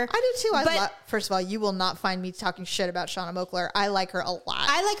for her. I do too. First of all, you will not find me talking shit about Shauna Moakler. I like her a lot.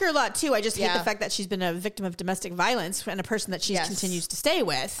 I like her a lot too. I just hate the fact that she's been a victim of domestic violence and a person that she continues to stay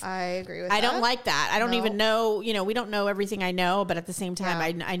with. I agree with that. I don't like that. I don't even know. We don't know everything I know, but at the same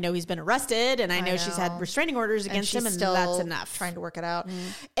time, I know he's been arrested, and I know she's had restraining orders against him, and that's enough. Trying to work it out.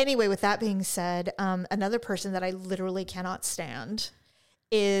 Anyway, with that being said, another person that I literally cannot stand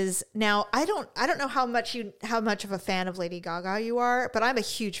is now I don't know how much of a fan of Lady Gaga you are, but I'm a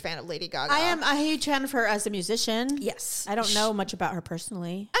huge fan of Lady Gaga. I am a huge fan of her as a musician. Yes. I don't know much about her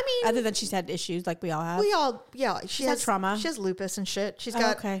personally. I mean, other than she's had issues like we all have. She has trauma. She has lupus and shit. She's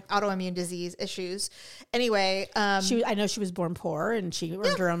got autoimmune disease issues. Anyway, I know she was born poor and she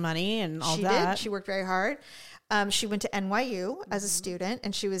earned her own money and all that. She worked very hard. She went to NYU as a student,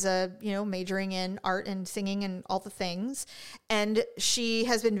 and she was majoring in art and singing and all the things. And she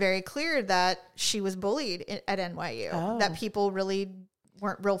has been very clear that she was bullied at NYU, that people really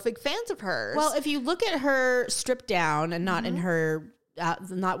weren't real big fans of hers. Well, if you look at her stripped down and not in her,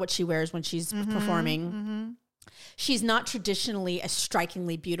 not what she wears when she's performing. She's not traditionally a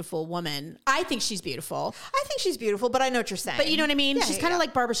strikingly beautiful woman. I think she's beautiful. But I know what you're saying. But you know what I mean? She's kind of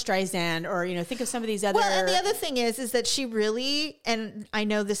like Barbara Streisand, or, think of some of these other... Well, and the other thing is that she really, and I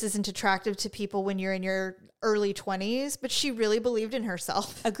know this isn't attractive to people when you're in your early 20s, but she really believed in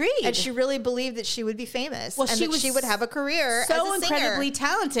herself. Agreed. And she really believed that she would be famous. Well, and she would have a career so as a singer. incredibly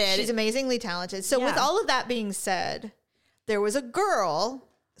talented. She's amazingly talented. So with all of that being said, there was a girl...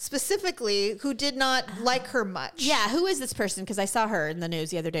 specifically, who did not like her much. Yeah, who is this person? Because I saw her in the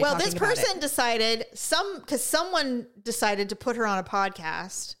news the other day. Well, this person decided because someone decided to put her on a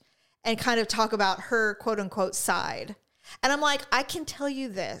podcast and kind of talk about her quote unquote side. And I'm like, I can tell you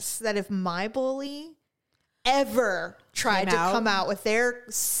this, that if my bully ever tried to come out with their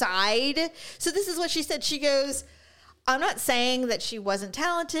side. So this is what she said. She goes, I'm not saying that she wasn't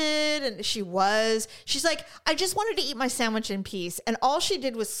talented, and she was. She's like, I just wanted to eat my sandwich in peace. And all she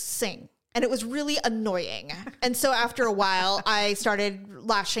did was sing. And it was really annoying. And so after a while, I started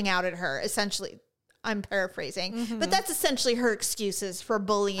lashing out at her, essentially. I'm paraphrasing. But that's essentially her excuses for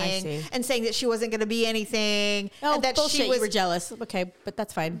bullying and saying that she wasn't going to be anything. Oh, and that bullshit, you were jealous. Okay, but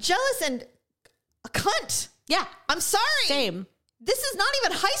that's fine. Jealous and a cunt. Yeah. I'm sorry. Same. This is not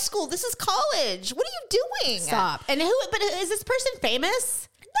even high school. This is college. What are you doing? Stop. And but is this person famous?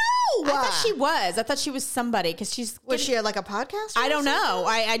 No. I thought she was. I thought she was somebody because Was she like a podcast? I don't know.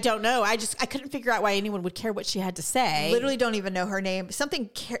 I don't know. I couldn't figure out why anyone would care what she had to say. Literally don't even know her name. Something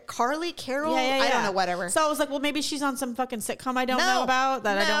Carly, Carol? Yeah. I don't know, whatever. So I was like, well, maybe she's on some fucking sitcom I don't know about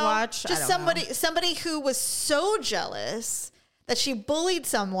that I don't watch. Just somebody who was so jealous that she bullied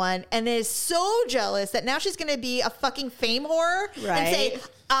someone and is so jealous that now she's going to be a fucking fame whore and say,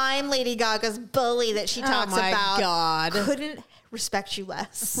 I'm Lady Gaga's bully that she talks about. Oh my God. Couldn't respect you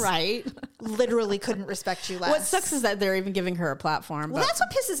less. Right. Literally couldn't respect you less. What sucks is that they're even giving her a platform. Well, that's what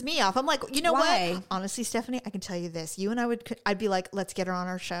pisses me off. I'm like, you know what? Honestly, Stephanie, I can tell you this. You and I'd be like, let's get her on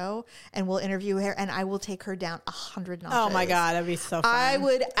our show and we'll interview her and I will take her down 100 notches. Oh my God, that'd be so fun. I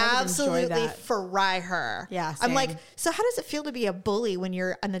would absolutely fry her. Yeah, same. I'm like, so how does it feel to be a bully when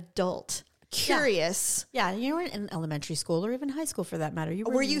you're an adult? Curious. Yeah, you were in elementary school or even high school for that matter.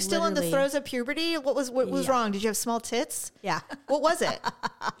 Were you still in the throes of puberty? What was wrong? Did you have small tits? Yeah. What was it?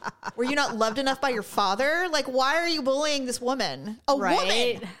 Were you not loved enough by your father? Like, why are you bullying this woman?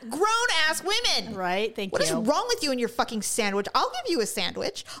 Woman. Grown ass women. Right. Thank you. What is wrong with you and your fucking sandwich? I'll give you a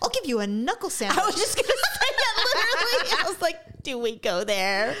sandwich. I'll give you a knuckle sandwich. I was just going to say that literally. I was like, do we go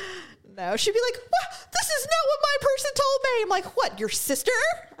there? No, she'd be like, what? This is not what my person told me. I'm like, what, your sister?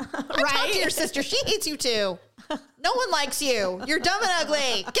 I talked to your sister. She hates you too. No one likes you. You're dumb and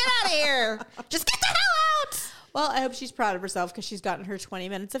ugly. Get out of here. Just get the hell out. Well, I hope she's proud of herself because she's gotten her 20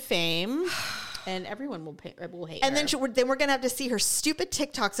 minutes of fame. And everyone will hate her. And then we're going to have to see her stupid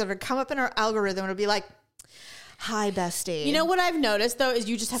TikToks that are come up in our algorithm. It'll be like, Hi, bestie. You know what I've noticed though is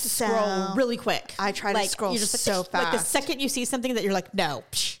you just have to scroll really quick. I try to scroll so fast. Like the second you see something that you're like, no.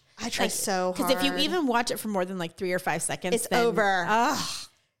 I try so hard. Because if you even watch it for more than like 3 or 5 seconds, it's over.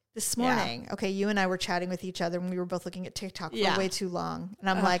 This morning, okay, you and I were chatting with each other and we were both looking at TikTok for way too long. And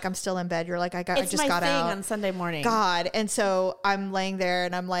I'm like, I'm still in bed. You're like, I just got out on Sunday morning. God. And so I'm laying there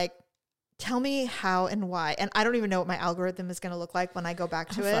and I'm like, tell me how and why. And I don't even know what my algorithm is going to look like when I go back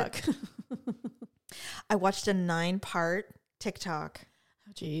to it. I watched a 9-part TikTok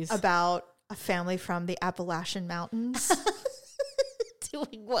about a family from the Appalachian Mountains.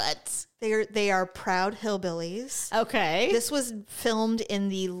 Doing what? They are proud hillbillies. Okay. This was filmed in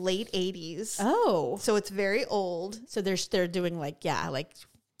the late 80s. Oh. So it's very old. So they're doing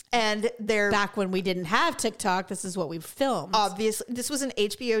and they're back when we didn't have TikTok, this is what we filmed. Obviously, this was an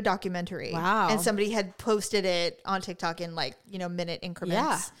HBO documentary. Wow. And somebody had posted it on TikTok in minute increments.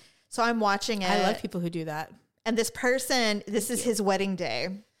 Yeah. So I'm watching it. I love people who do that. And this person, this is his wedding day.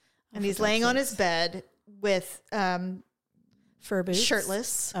 And he's laying on his bed with fur boots,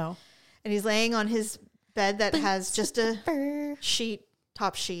 shirtless. Oh. And he's laying on his bed that has just a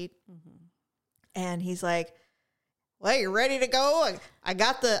top sheet. Mm-hmm. And he's like, well, you're ready to go. I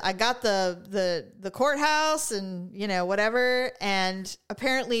got the courthouse and, whatever. And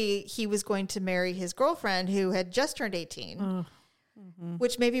apparently he was going to marry his girlfriend who had just turned 18,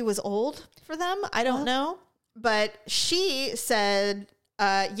 which maybe was old for them. I don't know. But she said,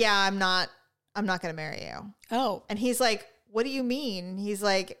 I'm not going to marry you. Oh. And he's like, what do you mean? He's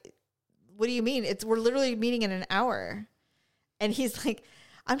like, what do you mean? We're literally meeting in an hour. And he's like,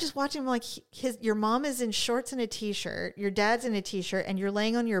 I'm just watching him like your mom is in shorts and a t-shirt, your dad's in a t-shirt, and you're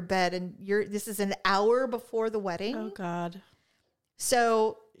laying on your bed and this is an hour before the wedding. Oh God.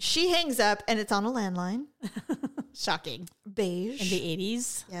 So she hangs up and it's on a landline. Shocking. Beige. In the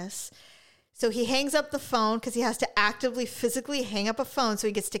 80s. Yes. So he hangs up the phone because he has to actively, physically hang up a phone. So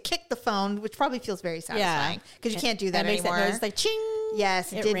he gets to kick the phone, which probably feels very satisfying because you can't do that anymore. It was like ching.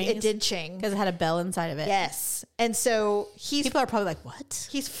 Yes, it did ching. Because it had a bell inside of it. Yes. And so people are probably like, what?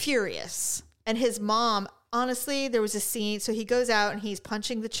 He's furious. And his mom, honestly, there was a scene. So he goes out and he's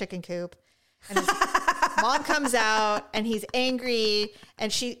punching the chicken coop. And his mom comes out and he's angry.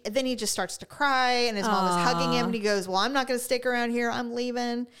 And then he just starts to cry. And his mom is hugging him. And he goes, well, I'm not going to stick around here. I'm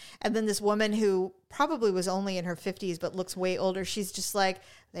leaving. And then this woman who probably was only in her 50s but looks way older, she's just like,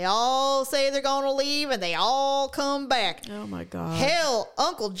 they all say they're going to leave and they all come back. Oh, my God. Hell,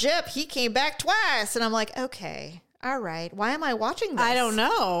 Uncle Jep, he came back twice. And I'm like, okay, all right. Why am I watching this? I don't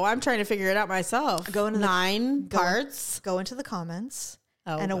know. I'm trying to figure it out myself. Go into 9 parts. Go into the comments.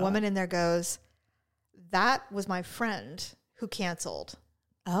 Oh, and a woman in there goes, that was my friend who canceled.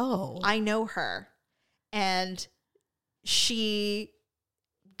 Oh. I know her. And she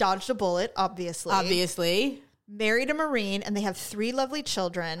dodged a bullet, obviously. Married a Marine, and they have 3 lovely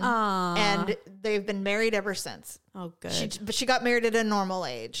children. Aww. And they've been married ever since. Oh, good. But she got married at a normal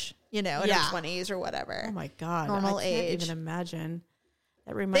age, in her 20s or whatever. Oh, my God. Normal I age. can't even imagine.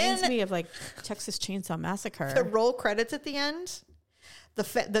 That reminds me of Texas Chainsaw Massacre. The roll credits at the end.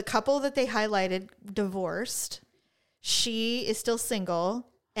 The couple that they highlighted divorced. She is still single,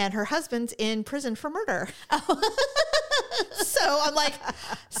 and her husband's in prison for murder. Oh. So I'm like,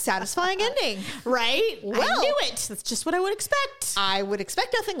 satisfying ending, right? Well, I knew it. That's just what I would expect. I would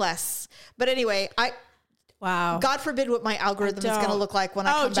expect nothing less. But anyway, wow. God forbid what my algorithm is going to look like when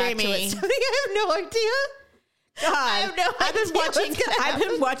I come back to it. Somebody, I have no idea. God, I have no idea. I've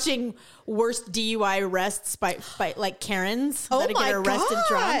been watching worst DUI arrests by like Karens that get arrested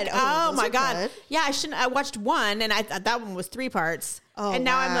drunk. Oh my God. Good. Yeah, I watched one and that one was 3 parts. Oh, and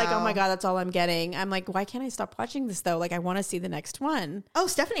now I'm like, oh my God, that's all I'm getting. I'm like, why can't I stop watching this though? Like I want to see the next one. Oh,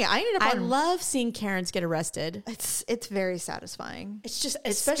 Stephanie, I love seeing Karens get arrested. It's very satisfying. It's just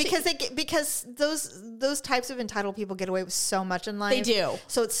especially because those types of entitled people get away with so much in life. They do.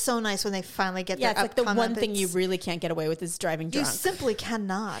 So it's so nice when they finally get their it's like the one thing you really can't get away with is driving drunk. You simply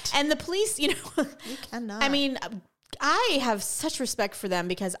cannot. And the police, you cannot. I mean, I have such respect for them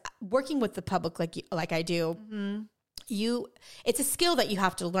because working with the public like I do, it's a skill that you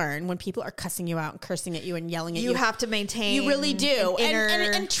have to learn when people are cussing you out and cursing at you and yelling at you. You have to maintain. You really do.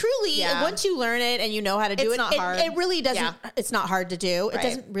 And truly, once you learn it and you know how to do not hard. It really doesn't. Yeah. It's not hard to do. Right. It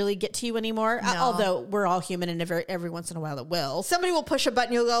doesn't really get to you anymore. No. Although we're all human and every once in a while it will. Somebody will push a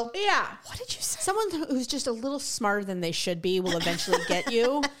button. You'll go, yeah. What did you say? Someone who's just a little smarter than they should be will eventually get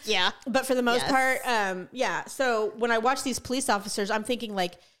you. Yeah. But for the most part, So when I watch these police officers, I'm thinking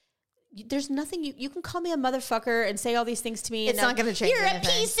like, there's nothing you can call me a motherfucker and say all these things to me. It's not going to change. You're anything.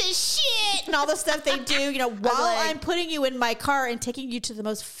 A piece of shit and all the stuff they do. While I'm putting you in my car and taking you to the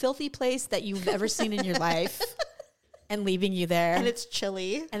most filthy place that you've ever seen in your life. and leaving you there. And it's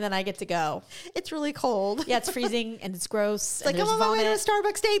chilly. And then I get to go. It's really cold. Yeah, it's freezing and it's gross. It's like, I'm on my way to a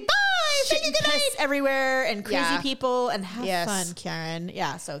Starbucks date. Bye! Shit and piss everywhere and crazy people and have fun, Karen.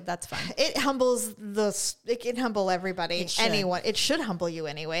 Yeah, so that's fun. It humbles it can humble everybody. Anyone. It should humble you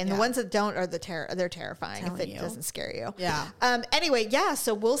anyway. And the ones that don't are they're terrifying if it doesn't scare you. Yeah. Anyway,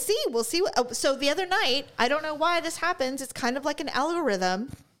 so we'll see. So the other night, I don't know why this happens. It's kind of like an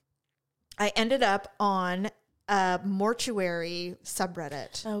algorithm. I ended up on a mortuary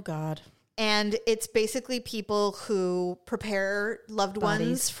subreddit. Oh, God. And it's basically people who prepare loved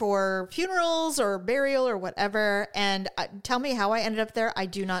ones for funerals or burial or whatever. And tell me how I ended up there. I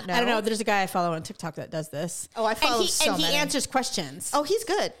do not know. I don't know. There's a guy I follow on TikTok that does this. Oh, I follow and he answers questions. Oh, he's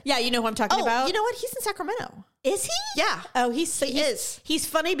good. Yeah, you know who I'm talking about? You know what? He's in Sacramento. Is he? Yeah. Oh, he is. He's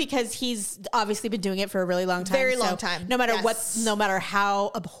funny because he's obviously been doing it for a really long time. Very long time. No matter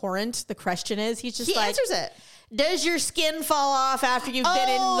how abhorrent the question is, he answers it. Does your skin fall off after you've been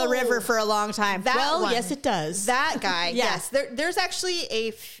in the river for a long time? Yes, it does. That guy. Yes. There's actually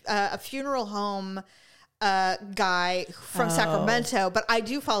a funeral home guy from Sacramento, but I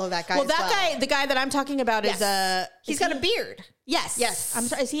do follow that guy. Well, the guy that I'm talking about is he's got a beard. Yes. I'm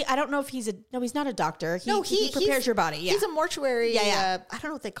sorry. Is he? I don't know if he's he's not a doctor. He prepares your body. Yeah. He's a mortuary. I don't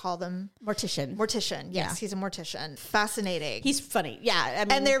know what they call them. Mortician. Yes. He's a mortician. Fascinating. He's funny. Yeah. I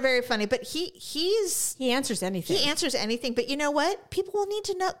mean, and they're very funny, but he answers anything. He answers anything. But you know what? People will need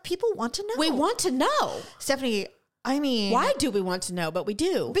to know. People want to know. We want to know. Stephanie, I mean, why do we want to know? But we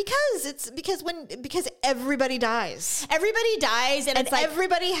do because everybody dies. Everybody dies, and it's like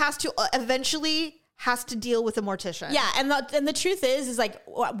everybody has to eventually deal with a mortician. Yeah, and the truth is like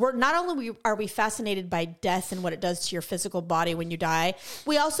we're not only are we fascinated by death and what it does to your physical body when you die,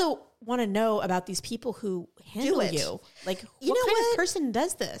 we also want to know about these people who handle you. Like, what kind of person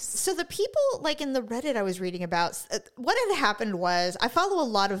does this? So the people, like in the Reddit I was reading about, what had happened was I follow a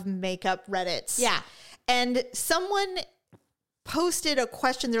lot of makeup Reddits. Yeah. And someone posted a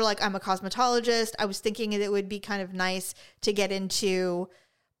question. They're like, I'm a cosmetologist. I was thinking it would be kind of nice to get into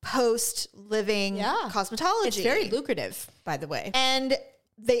post-living cosmetology. It's very lucrative, by the way. And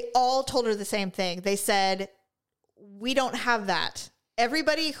they all told her the same thing. They said, we don't have that.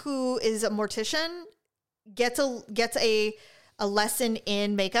 Everybody who is a mortician gets a lesson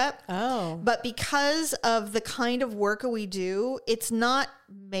in makeup. Oh. But because of the kind of work we do, it's not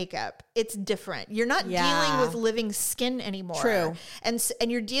makeup. It's different. You're not dealing with living skin anymore. True. And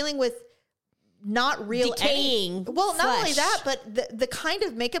you're dealing with not real decaying not flesh. only that, but the kind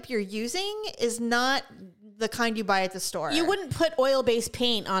of makeup you're using is not the kind you buy at the store. You wouldn't put oil-based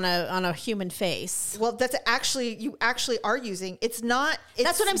paint on a human face. Well, that's you actually are using. It's not.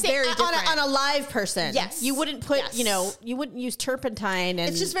 That's what I'm saying. On a live person, yes, you wouldn't put. You wouldn't use turpentine. And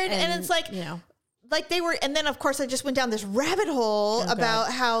it's just very. And it's like like they were. And then of course I just went down this rabbit hole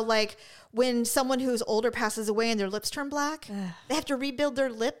about how like when someone who's older passes away and their lips turn black, they have to rebuild their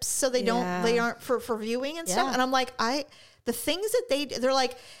lips so they aren't for viewing and stuff. And I'm like the things that they're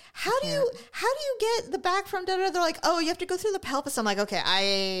like. How do you get the back from da da? They're like, oh, you have to go through the pelvis. I'm like, okay,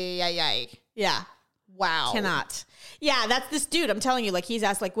 yeah, wow, cannot. Yeah, that's this dude. I'm telling you, like he's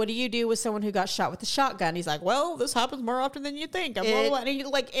asked, like, what do you do with someone who got shot with a shotgun? He's like, well, this happens more often than you think. And he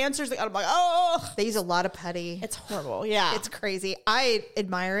like answers. I'm like, oh, they use a lot of putty. It's horrible. Yeah, it's crazy. I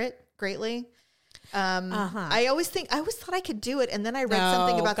admire it greatly. I always thought I could do it, and then I read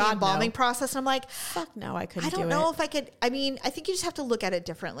something about the embalming process, and I'm like, fuck no, I couldn't. I don't know if I could. I mean, I think you just have to look at it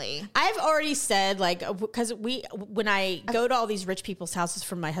differently. I've already said, like, because when I go to all these rich people's houses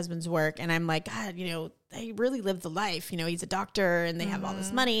from my husband's work, and I'm like, God, they really live the life. He's a doctor, and they have all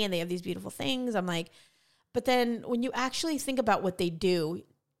this money, and they have these beautiful things. I'm like, but then when you actually think about what they do.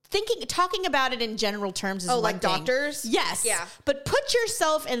 Talking about it in general terms is one like thing. Doctors? Yes. Yeah. But put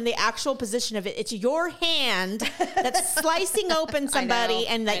yourself in the actual position of it. It's your hand that's slicing open somebody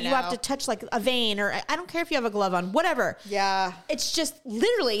and that you have to touch like a vein or I don't care if you have a glove on, whatever. Yeah. It's just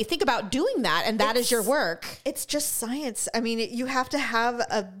literally think about doing that and that is your work. It's just science. I mean, you have to have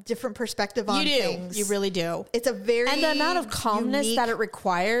a different perspective on things. You really do. It's a very And the amount of calmness that it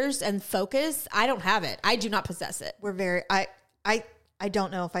requires and focus, I don't have it. I do not possess it. I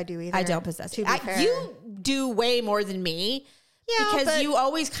don't know if I do either. I don't possess it. You do way more than me. Yeah, because you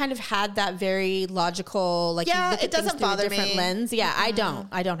always kind of had that very logical, like you look at it doesn't things through bother a different me. lens. Yeah, I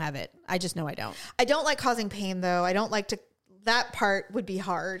don't have it. I just know I don't. I don't like causing pain though. I don't like to that part would be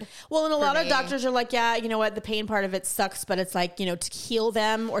hard. Well, and a lot of doctors are like, yeah, you know what? The pain part of it sucks, but it's like, to heal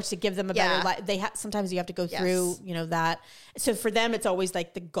them or to give them a better life. Sometimes you have to go through, that. So for them, it's always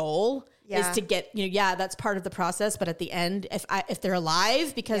like the goal is to get, that's part of the process. But at the end, if they're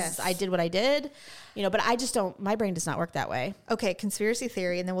alive because I did what I did, but I just don't, my brain does not work that way. Okay. Conspiracy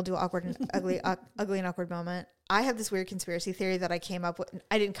theory. And then we'll do awkward and ugly and awkward moment. I have this weird conspiracy theory that I came up with.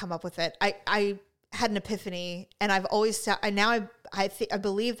 I didn't come up with it. I had an epiphany, and I've always I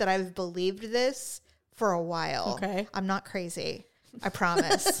believe that I've believed this for a while. Okay, I'm not crazy. I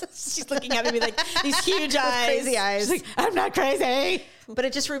promise. She's looking at me like these huge eyes, crazy eyes. She's like, I'm not crazy, but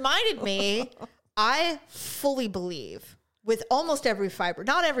it just reminded me. I fully believe with almost every fiber,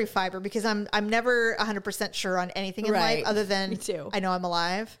 not every fiber, because I'm never 100% sure on anything in life other than I know I'm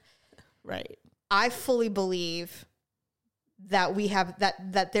alive. Right. I fully believe that we have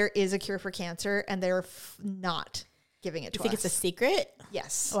that there is a cure for cancer, and they're not giving it to us. You think it's a secret?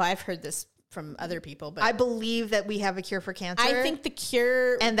 Yes. Well, I've heard this from other people, but I believe that we have a cure for cancer. I think the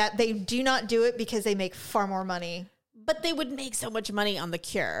cure, and that they do not do it because they make far more money. But they would make so much money on the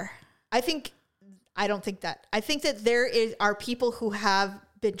cure. I don't think that. I think that are people who have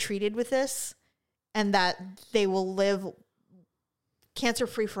been treated with this, and that they will live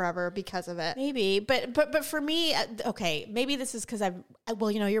cancer-free forever because of it. Maybe, but for me, okay, maybe this is because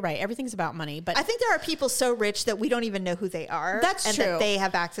you're right. Everything's about money, but I think there are people so rich that we don't even know who they are. That's true. That they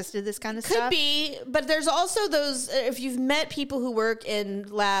have access to this kind of stuff. Could be, but there's also those, if you've met people who work in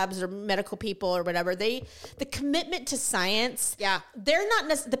labs or medical people or whatever, the commitment to science, they're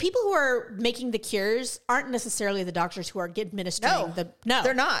not, the people who are making the cures aren't necessarily the doctors who are administering No,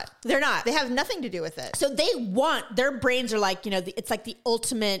 they're not. They're not. They have nothing to do with it. So their brains are like, it's like the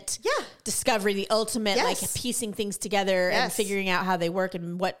ultimate discovery, the ultimate like piecing things together and figuring out how they work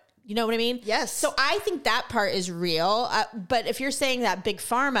and what, you know what I mean? Yes. So I think that part is real. But if you're saying that big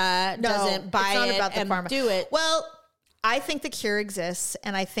pharma doesn't buy it and pharma. Do it. Well, I think the cure exists,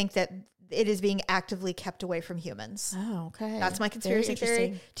 and I think that it is being actively kept away from humans. Oh, okay. That's my conspiracy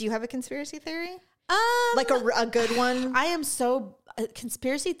theory. Do you have a conspiracy theory? Like a good one? I am so...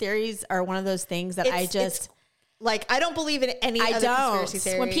 conspiracy theories are one of those things that I don't believe in any other conspiracy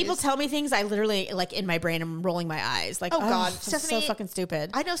theories. When people tell me things, I literally, like, in my brain, I'm rolling my eyes. Like, oh God, Stephanie, so fucking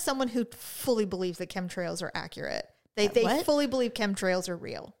stupid. I know someone who fully believes that chemtrails are accurate. They fully believe chemtrails are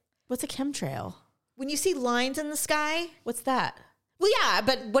real. What's a chemtrail? When you see lines in the sky. What's that? Well, yeah,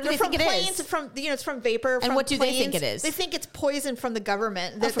 but what do they think it is? It's from vapor. And what do they think it is? They think it's poison from the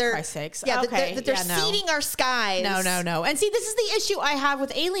government. For Christ's sakes. Yeah, that they're seeding our skies. No. And see, this is the issue I have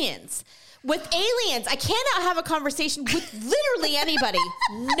with aliens. With aliens, I cannot have a conversation with literally anybody.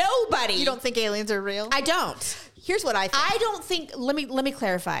 Nobody. You don't think aliens are real? I don't. Here's what I think. I don't think, let me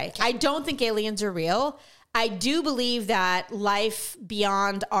clarify. Okay. I don't think aliens are real. I do believe that life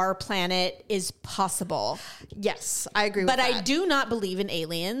beyond our planet is possible. Yes, I agree with that. But I do not believe in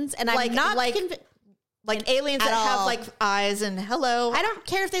aliens. And I'm not like aliens that have like eyes and hello. I don't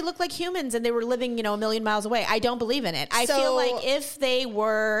care if they look like humans and they were living, a million miles away. I don't believe in it. I feel like if they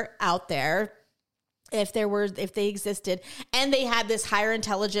were out there, if they existed and they had this higher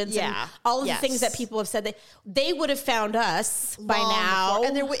intelligence and all of the things that people have said, they would have found us by now.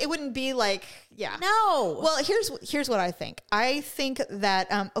 And it wouldn't be like, no. Well, here's what I think. I think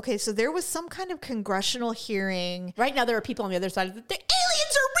that, so there was some kind of congressional hearing. Right now there are people on the other side of the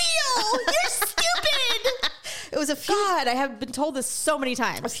aliens are real. You're stupid. It was God, I have been told this so many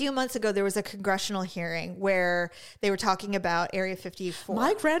times. A few months ago, there was a congressional hearing where they were talking about Area 54.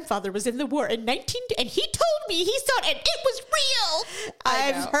 My grandfather was in the war and he told me he saw it and it was real.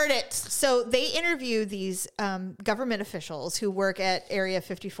 I've heard it. So they interview these government officials who work at Area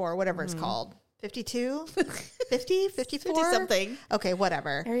 54, whatever it's called. 52? 50? 54? 50 something. Okay,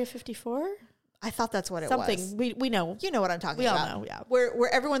 whatever. Area 54? I thought that's what it was. Something. We know. You know what I'm talking about. We all know, yeah.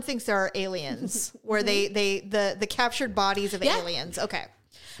 Where everyone thinks there are aliens. Where the captured bodies of aliens. Okay.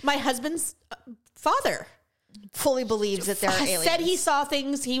 My husband's father fully believes that there are aliens. Said he saw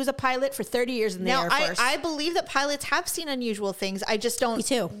things. He was a pilot for 30 years in the Air Force. I believe that pilots have seen unusual things. I just don't. Me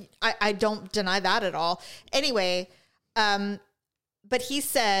too. I don't deny that at all. Anyway, but he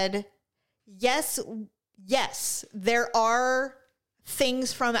said, yes, there are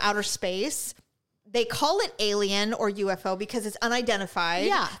things from outer space. They call it alien or UFO because it's unidentified.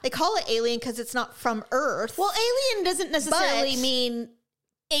 Yeah. They call it alien because it's not from Earth. Well, alien doesn't necessarily mean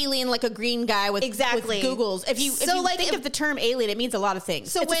alien like a green guy with Googles. If you think of the term alien, it means a lot of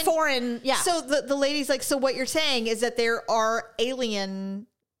things. So it's foreign. Yeah. So the lady's like, so what you're saying is that there are aliens.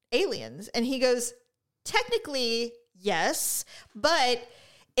 And he goes, technically, yes, but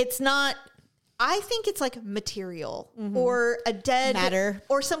it's not. I think it's like material or a dead matter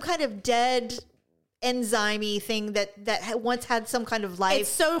or some kind of dead enzyme-y thing that once had some kind of life. It's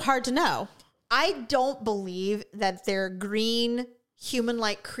so hard to know. I don't believe that they're green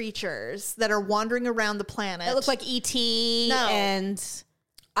human-like creatures that are wandering around the planet. It looks like E.T. No. And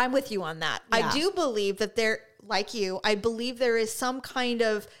I'm with you on that. Yeah. I do believe that they're like you. I believe there is some kind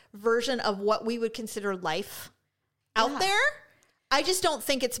of version of what we would consider life out there. I just don't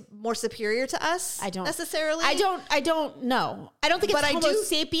think it's more superior to us. I don't necessarily. I don't know. I don't think it's Homo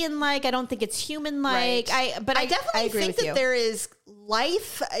sapien like. I don't think it's human like. Right. I definitely think that there is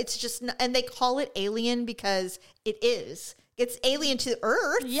life. It's just, and they call it alien because it is. It's alien to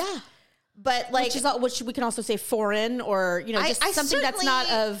Earth. Yeah. But like, which we can also say foreign or, just something that's not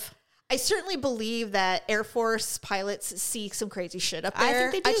of. I certainly believe that Air Force pilots see some crazy shit up there.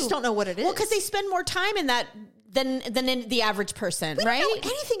 I think they do. I just don't know what it is. Well, because they spend more time in that than in the average person, right? We don't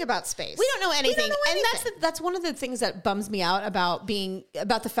know anything about space. We don't know anything. And that's one of the things that bums me out about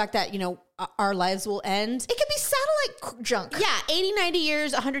the fact that, our lives will end. It could be satellite junk. Yeah, 80, 90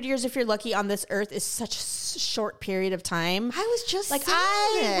 years, 100 years if you're lucky on this earth is such a short period of time. I was just like,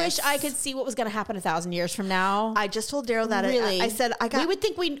 I wish I could see what was going to happen 1,000 years from now. I just told Daryl that. Really? I said, we would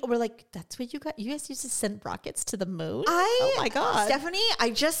think we're like, that's what you got? You guys used to send rockets to the moon? Oh my God. Stephanie, I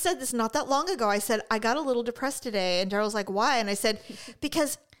just said this not that long ago. I said, I got a little depressed today. And Daryl's like, why? And I said,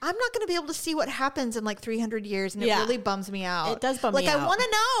 because I'm not going to be able to see what happens in like 300 years. And it really bums me out. It does bum me out. Like, I want to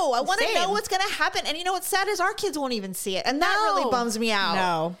know. I want to know what's going to happen. And you know what's sad is our kids won't even see it. And that really bums me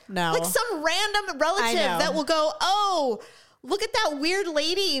out. No. Like some random relative that will go, oh, look at that weird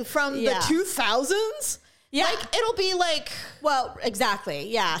lady from the 2000s. Yeah. Like, it'll be like... Well, exactly.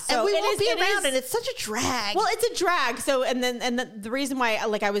 Yeah. So and we won't be around, and it's such a drag. Well, it's a drag. So, and the reason why,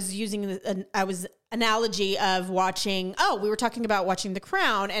 I was using analogy of watching, we were talking about watching The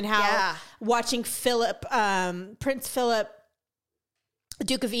Crown and how watching Prince Philip,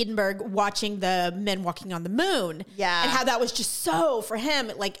 Duke of Edinburgh, watching the men walking on the moon. Yeah. And how that was just so, for him,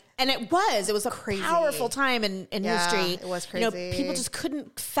 and it was a crazy, powerful time in history. It was crazy. People just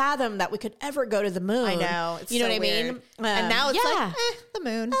couldn't fathom that we could ever go to the moon. I know. It's you know so what weird. I mean? And now it's like, the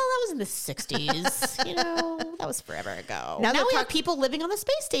moon. Well, that was in the 60s. That was forever ago. Now we have people living on the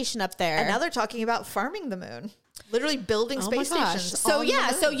space station up there. And now they're talking about farming the moon. Literally building space stations. So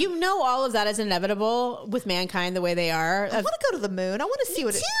all of that is inevitable with mankind the way they are. I want to go to the moon. I want to see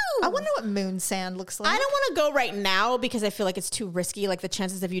I want to know what moon sand looks like. I don't want to go right now because I feel like it's too risky. Like the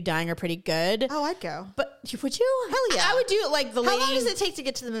chances of you dying are pretty good. Oh, I'd go. But would you? Hell yeah. I would do it like the lady. How long does it take to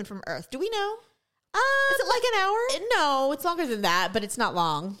get to the moon from Earth? Do we know? Is it like an hour? No, it's longer than that, but it's not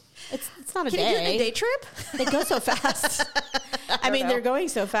long. It's not a day. Can you do it in a day trip? They go so fast. I mean, they're going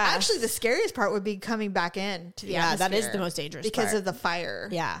so fast. Actually, the scariest part would be coming back in to the atmosphere. That is the most dangerous because of the fire.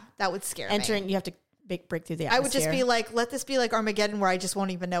 Yeah. That would scare me. You have to break through the atmosphere. I would just be like, let this be like Armageddon where I just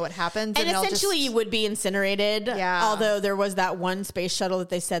won't even know what happens. And essentially you would be incinerated. Yeah. Although there was that one space shuttle that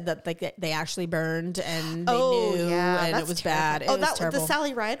they said that they actually burned and they knew and it was bad. It was terrible. The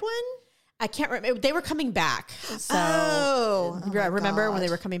Sally Ride one? I can't remember. They were coming back. So remember when they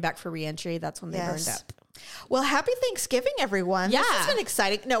were coming back for re-entry? That's when they burned up. Well, happy Thanksgiving, everyone. Yeah. This has been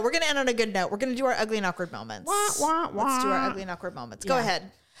exciting. No, we're going to end on a good note. We're going to do our ugly and awkward moments. Let's do our ugly and awkward moments. Go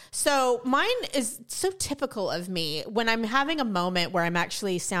ahead. So mine is so typical of me when I'm having a moment where I'm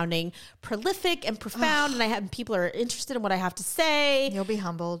actually sounding prolific and profound and people are interested in what I have to say. You'll be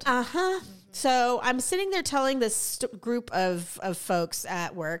humbled. So I'm sitting there telling this group of folks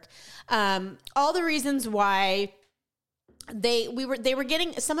at work all the reasons why they were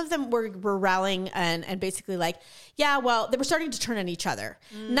getting, some of them were rallying and basically like, yeah, well, they were starting to turn on each other.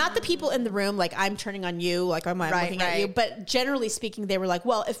 Not the people in the room, like I'm turning on you, like I'm looking at you, but generally speaking, they were like,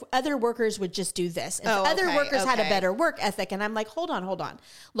 well, if other workers would just do this, if other workers had a better work ethic. And I'm like, hold on.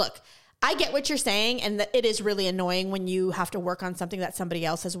 Look, I get what you're saying, and that it is really annoying when you have to work on something that somebody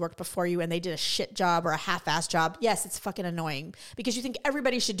else has worked before you and they did a shit job or a half-ass job. Yes, it's fucking annoying because you think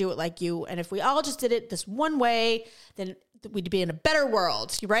everybody should do it like you. And if we all just did it this one way, then we'd be in a better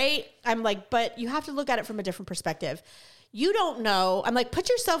world, right? I'm like, but you have to look at it from a different perspective. You don't know. I'm like, put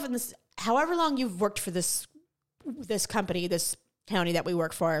yourself in this, however long you've worked for this company, this county that we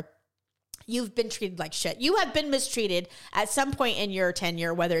work for. You've been treated like shit. You have been mistreated at some point in your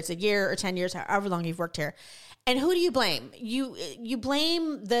tenure, whether it's a year or 10 years, however long you've worked here. And who do you blame? You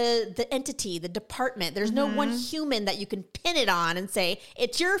blame the entity, the department. There's no one human that you can pin it on and say,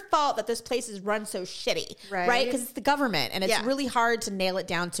 it's your fault that this place is run so shitty, right? Because it's the government and it's really hard to nail it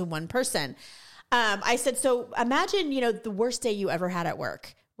down to one person. I said, so imagine, the worst day you ever had at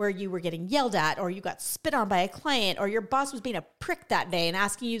work. where you were getting yelled at, or you got spit on by a client, or your boss was being a prick that day and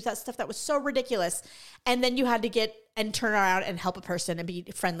asking you that stuff that was so ridiculous. And then you had to get and turn around and help a person and be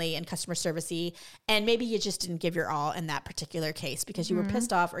friendly and customer servicey. And maybe you just didn't give your all in that particular case because you were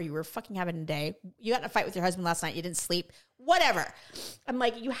pissed off, or you were fucking having a day. You got in a fight with your husband last night. You didn't sleep, whatever. I'm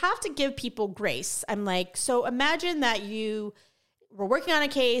like, you have to give people grace. I'm like, so imagine that you were working on a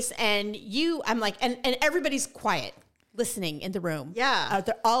case and I'm like, and everybody's quiet, listening in the room. Yeah.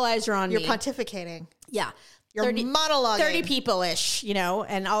 All eyes are on me. You're me. pontificating. Yeah. You're monologuing. 30 people-ish,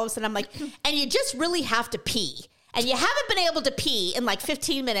 and all of a sudden I'm like, and you just really have to pee. And you haven't been able to pee in like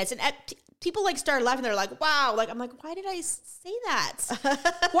 15 minutes. And people like started laughing. They're like, wow. Like, I'm like, why did I say that?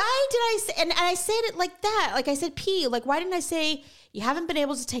 Why did I say, and I said it like that. Like I said, pee. Like, why didn't I say you haven't been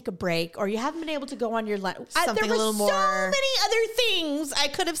able to take a break, or you haven't been able to go on your lunch? Something a little more. There were so many other things I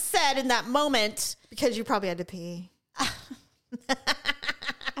could have said in that moment. Because you probably had to pee.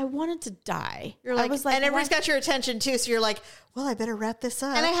 I wanted to die. You're like, and everybody's got your attention too. So you're like, well, I better wrap this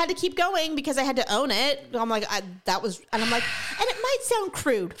up. And I had to keep going because I had to own it. I'm like, and I'm like, and it might sound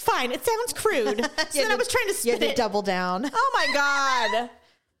crude. Fine. It sounds crude. So then I was trying to spin it. Double down. Oh my God.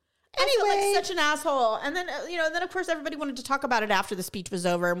 Anyway, I felt like such an asshole. And then, then of course everybody wanted to talk about it after the speech was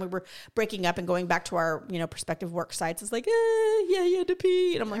over and we were breaking up and going back to our, prospective work sites. It's like, yeah, you had to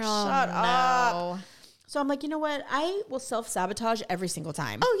pee. And I'm like, shut up. So I'm like, you know what? I will self-sabotage every single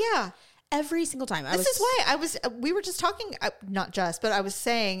time. Oh, yeah. Every single time. This is why we were just talking, not just, but I was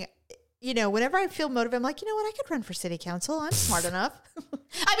saying, whenever I feel motivated, I'm like, you know what? I could run for city council. I'm smart enough.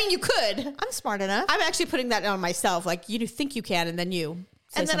 I mean, you could. I'm smart enough. I'm actually putting that on myself. Like, you think you can, and then you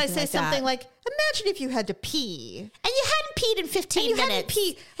say something like, imagine if you had to pee. And you hadn't peed in 15 minutes.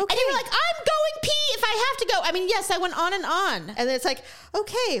 Okay. And you were like, I'm going pee if I have to go. I mean, yes, I went on and on. And then it's like,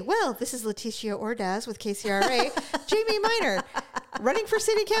 okay, well, this is Leticia Ordaz with KCRA. Jamie Minor, running for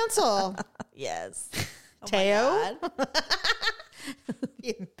city council. Yes. Teo.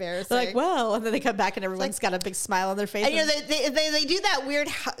 Embarrassing. They're like, well, and then they come back and everyone's got a big smile on their face. And they do that weird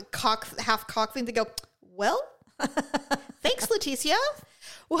half cock thing to go, well, thanks, Leticia.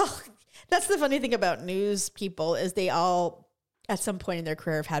 Well, that's the funny thing about news people is they all, at some point in their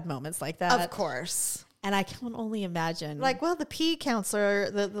career, have had moments like that. Of course. And I can only imagine. Like, well, the P counselor,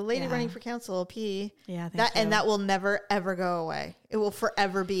 the lady running for council, P. Yeah, and that will never, ever go away. It will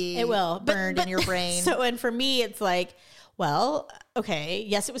forever be burned in your brain. So, and for me, it's like, well, okay,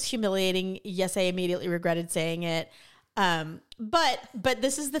 yes, it was humiliating. Yes, I immediately regretted saying it. But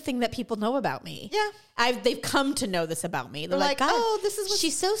this is the thing that people know about me. Yeah. They've come to know this about me. They're like, oh, this is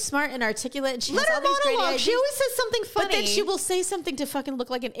she's so smart and articulate and she has all these great ideas. She always says something funny. But then she will say something to fucking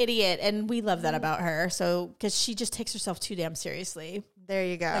look like an idiot. And we love that about her. So, because she just takes herself too damn seriously. There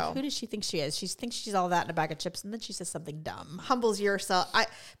you go. Like, who does she think she is? She thinks she's all that in a bag of chips, and then she says something dumb. Humbles yourself. I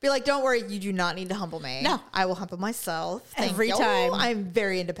be like, don't worry, you do not need to humble me. No. I will humble myself. Every time. I'm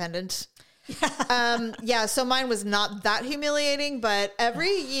very independent. So mine was not that humiliating, but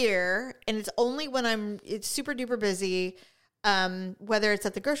every year, and it's only when it's super duper busy, whether it's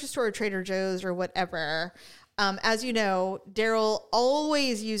at the grocery store or Trader Joe's or whatever. As you know, Daryl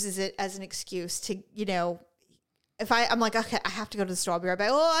always uses it as an excuse to, if I'm like, okay, I have to go to the store. I'll be right back.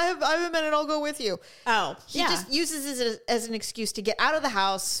 Oh, I have a minute. I'll go with you. Oh, he just uses it as an excuse to get out of the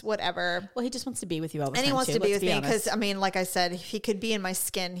house, whatever. Well, he just wants to be with you all the time. And he wants to be with me because, honest. like I said, if he could be in my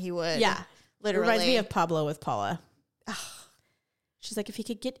skin, he would. Yeah. Literally. It reminds me of Pablo with Paula. She's like, if he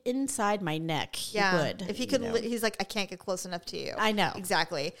could get inside my neck, he would. If he could, he's like, I can't get close enough to you. I know.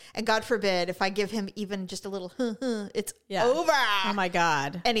 Exactly. And God forbid, if I give him even just a little, it's over. Oh my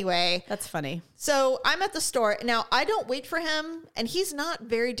God. Anyway. That's funny. So I'm at the store. Now, I don't wait for him. And he's not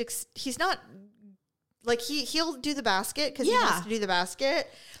very, he's not, like, he'll do the basket because he wants to do the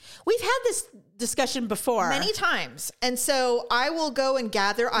basket. We've had this discussion before. Many times. And so I will go and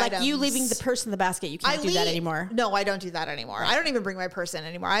gather items. Like you leaving the purse in the basket. You can't do that anymore. No, I don't do that anymore. Right. I don't even bring my purse in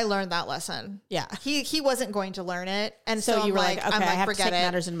anymore. I learned that lesson. Yeah. He wasn't going to learn it. And so you were like, okay, I have to take it.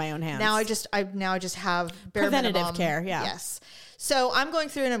 matters in my own hands. Now I just have bare preventative minimum care. Yeah. Yes. So I'm going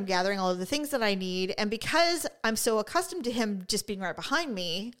through and I'm gathering all of the things that I need. And because I'm so accustomed to him just being right behind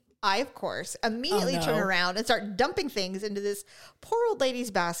me, I, of course, immediately turn around and start dumping things into this poor old lady's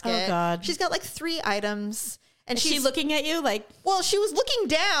basket. Oh, God. She's got like 3 items. And she's looking at you like... Well, she was looking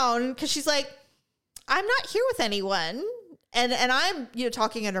down because she's like, I'm not here with anyone. And I'm,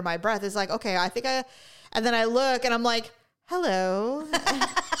 talking under my breath. It's like, okay, and then I look and I'm like, hello.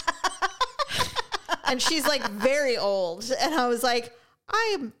 And she's like very old. And I was like,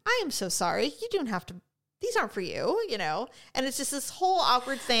 I am so sorry. You don't have to these aren't for you, you know? And it's just this whole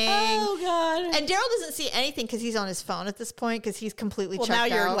awkward thing. Oh, God. And Daryl doesn't see anything because he's on his phone at this point because he's completely checked out. Well,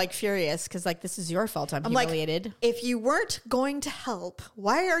 now you're like furious because like this is your fault. I'm humiliated. Like, if you weren't going to help,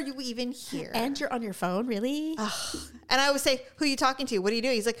 why are you even here? And you're on your phone, really? And I would say, who are you talking to? What are you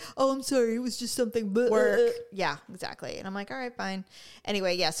doing? He's like, oh, I'm sorry. It was just something. Work. Yeah, exactly. And I'm like, all right, fine.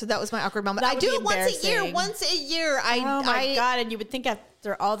 Anyway, yeah. So that was my awkward moment. That I do it once a year. Once a year. Oh my God. And you would think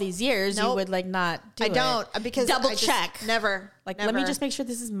after all these years, you would like not do it. I don't because double check. Never. Like, let me just make sure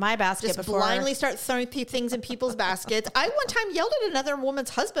this is my basket just before. Blindly start throwing things in people's baskets. I one time yelled at another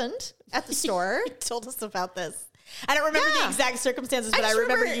woman's husband at the store. You told us about this. I don't remember the exact circumstances, but I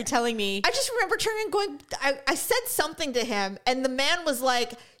remember you telling me. I just remember turning and going, I said something to him, and the man was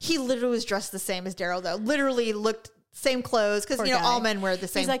like, he literally was dressed the same as Daryl, though. Literally looked same clothes, because, you know, all men wear the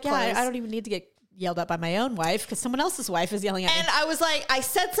same clothes. He's like, I don't even need to get yelled at by my own wife, because someone else's wife is yelling at me. And I was like, I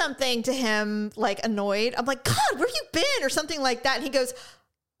said something to him, like, annoyed. I'm like, God, where you been? Or something like that. And he goes...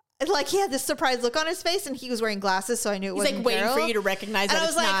 Like he had this surprised look on his face, and he was wearing glasses, so I knew it wasn't like waiting Daryl. for you to recognize that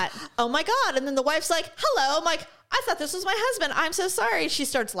it's not. Oh my God! And then the wife's like, "Hello." I'm like, "I thought this was my husband. I'm so sorry." She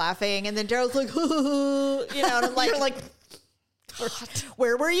starts laughing, and then Daryl's like, you know, and I'm like, you're like,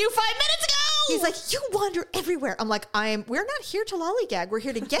 where were you 5 minutes ago? He's like, you wander everywhere. I'm like, we're not here to lollygag. We're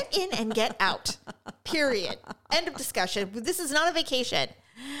here to get in and get out. Period. End of discussion. This is not a vacation.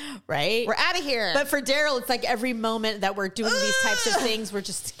 Right? We're out of here. But for Daryl, it's like every moment that we're doing these types of things, we're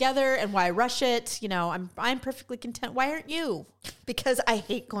just together, and why rush it? You know, I'm perfectly content. Why aren't you? Because I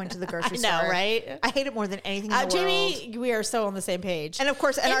hate going to the grocery store. I know, right? I hate it more than anything in the Jamie, world. we are so on the same page. And of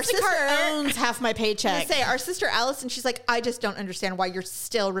course, and our sister owns half my paycheck. Say our sister Allison, she's like, I just don't understand why you're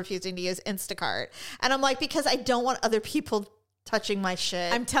still refusing to use Instacart. And I'm like, because I don't want other people touching my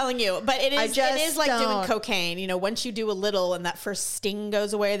shit. I'm telling you, but it is like doing cocaine. You know, once you do a little and that first sting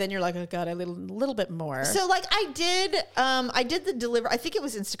goes away, then you're like, oh God, a little bit more. So like I did the deliver. I think it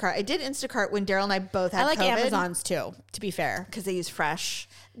was Instacart. I did Instacart when Daryl and I both had I like COVID. Amazon's too, to be fair, because they use fresh.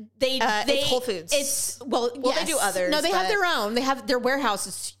 They it's Whole Foods. It's yes. They do others. No, they have their own. They have their warehouse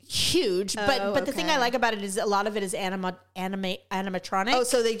is huge, but the thing I like about it is a lot of it is animatronic. Oh,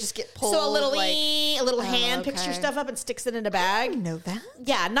 so they just get pulled. So a little hand picks your stuff up and sticks it in a bag. I didn't know that.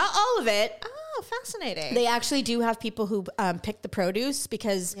 Yeah, not all of it. Oh, fascinating. They actually do have people who pick the produce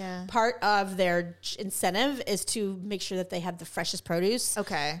because part of their incentive is to make sure that they have the freshest produce.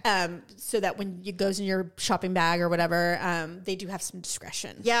 Okay. So that when it goes in your shopping bag or whatever, they do have some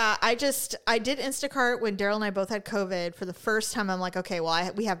discretion. Yeah, I did Instacart when Daryl and I both had COVID for the first time. I'm like, okay,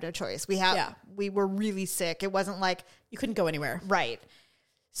 well, we have no choice. We were really sick. It wasn't like you couldn't go anywhere. Right.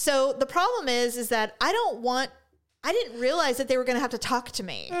 So the problem is that I didn't realize that they were going to have to talk to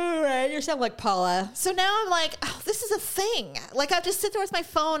me. All right. You sound like Paula. So now I'm like, oh, this is a thing. Like I have to sit there with my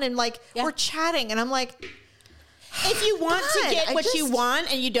phone and like we're chatting and I'm like, if you want to get what you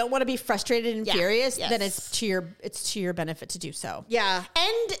want and you don't want to be frustrated and furious, then it's to your benefit to do so. Yeah.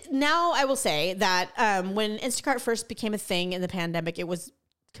 And now I will say that when Instacart first became a thing in the pandemic, it was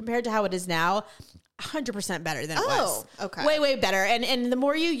compared to how it is now, 100% better than it was. Okay. Way better. And the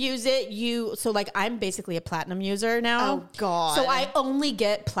more you use it, so like I'm basically a platinum user now. Oh God. So I only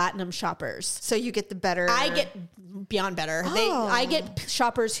get platinum shoppers. So you get the better. I get beyond better. I get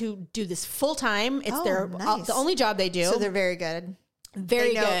shoppers who do this full time. It's the only job they do. So they're very good.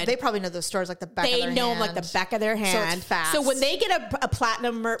 Very good. They probably know those stores like the back of their hand. They know them like the back of their hand. So it's fast. So when they get a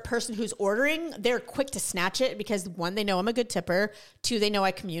platinum person who's ordering, they're quick to snatch it because 1, they know I'm a good tipper. 2, they know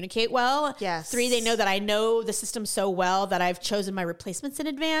I communicate well. Yes. 3, they know that I know the system so well that I've chosen my replacements in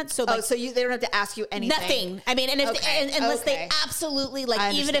advance. So like, they don't have to ask you anything. Nothing. I mean, and unless they absolutely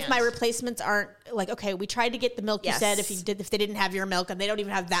like, even if my replacements aren't like, okay, we tried to get the milk you said if they didn't have your milk and they don't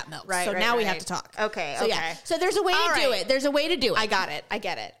even have that milk. Right. So now we have to talk. Okay. So So there's a way to do it. There's a way to do it. I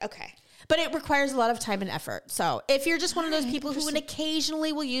got it. Okay. But it requires a lot of time and effort. So if you're just one of those people who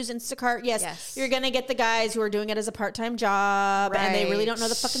occasionally will use Instacart, yes. You're going to get the guys who are doing it as a part-time job and they really don't know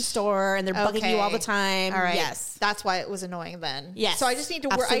the fucking store and they're bugging you all the time. All right. Yes. That's why it was annoying then. Yes. So I just need to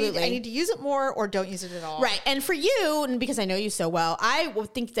work. I need to use it more or don't use it at all. Right. And for you, and because I know you so well, I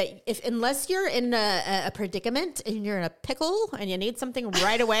would think that unless you're in a predicament and you're in a pickle and you need something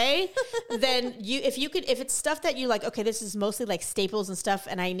right away, then if it's stuff that you like, okay, this is mostly like staples and stuff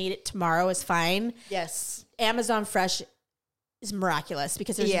and I need it tomorrow is fine. Yes. Amazon Fresh is miraculous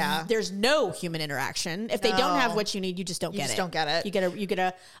because there's no human interaction. If they don't have what you need, you just don't get it. Don't get it. You get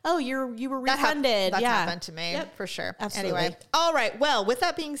a you were refunded. That happened to me for sure. Absolutely. Anyway. All right. Well, with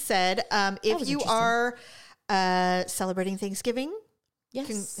that being said, if you are celebrating Thanksgiving,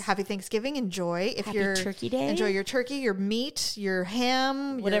 Yes. Happy Thanksgiving. Enjoy. If you're Turkey Day. Enjoy your turkey, your meat, your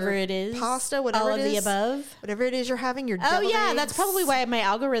ham, whatever your it is, pasta, whatever all it is, of the above. whatever it is you're having. Your that's probably why my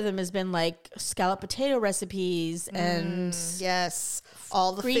algorithm has been like scalloped potato recipes and yes,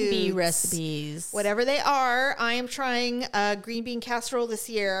 all the green bean foods. recipes, whatever they are. I am trying a green bean casserole this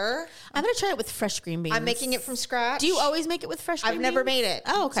year. I'm gonna try it with fresh green beans. I'm making it from scratch. Do you always make it with fresh green beans? I've never made it.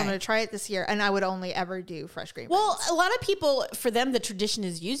 Oh, okay. So I'm going to try it this year. And I would only ever do fresh green beans. Well, a lot of people, for them, the tradition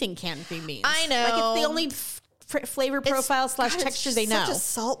is using canned green beans. I know. Like it's the only flavor profile / texture they know. It's such a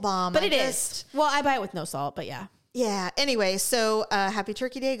salt bomb. But it is. Well, I buy it with no salt, but yeah. Yeah. Anyway, so happy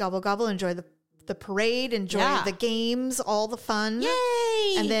Turkey Day. Gobble, gobble. Enjoy the parade. Enjoy the games, all the fun.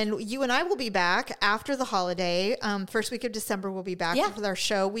 Yay! And then you and I will be back after the holiday. First week of December, we'll be back with our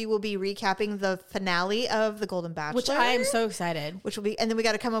show. We will be recapping the finale of The Golden Bachelor. Which I am so excited. And then we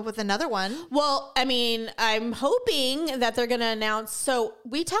got to come up with another one. Well, I mean, I'm hoping that they're going to announce. So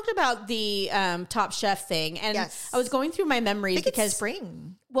we talked about the Top Chef thing. And I was going through my memories because it's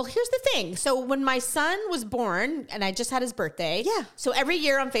spring. Well, here's the thing. So when my son was born and I just had his birthday. Yeah. So every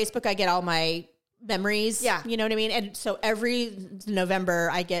year on Facebook, I get all my memories. Yeah. You know what I mean? And so every November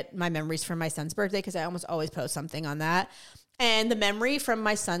I get my memories from my son's birthday because I almost always post something on that. And the memory from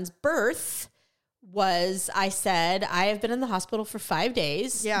my son's birth was I said, I have been in the hospital for 5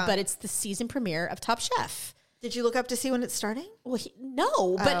 days, but it's the season premiere of Top Chef. Did you look up to see when it's starting? Well,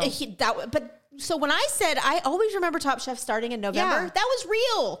 so when I said, I always remember Top Chef starting in November, that was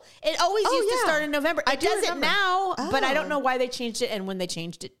real. It always used to start in November. It does it now, but I don't know why they changed it and when they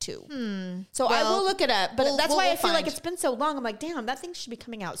changed it too. So I will look it up, but that's why I feel like it's been so long. I'm like, damn, that thing should be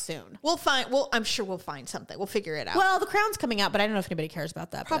coming out soon. I'm sure we'll find something. We'll figure it out. Well, The Crown's coming out, but I don't know if anybody cares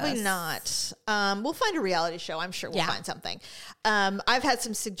about that. Probably not. We'll find a reality show. I'm sure we'll find something. I've had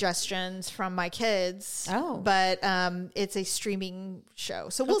some suggestions from my kids. But it's a streaming show.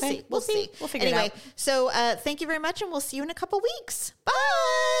 So we'll see. We'll see. We'll figure it out. So thank you very much, and we'll see you in a couple weeks. Bye.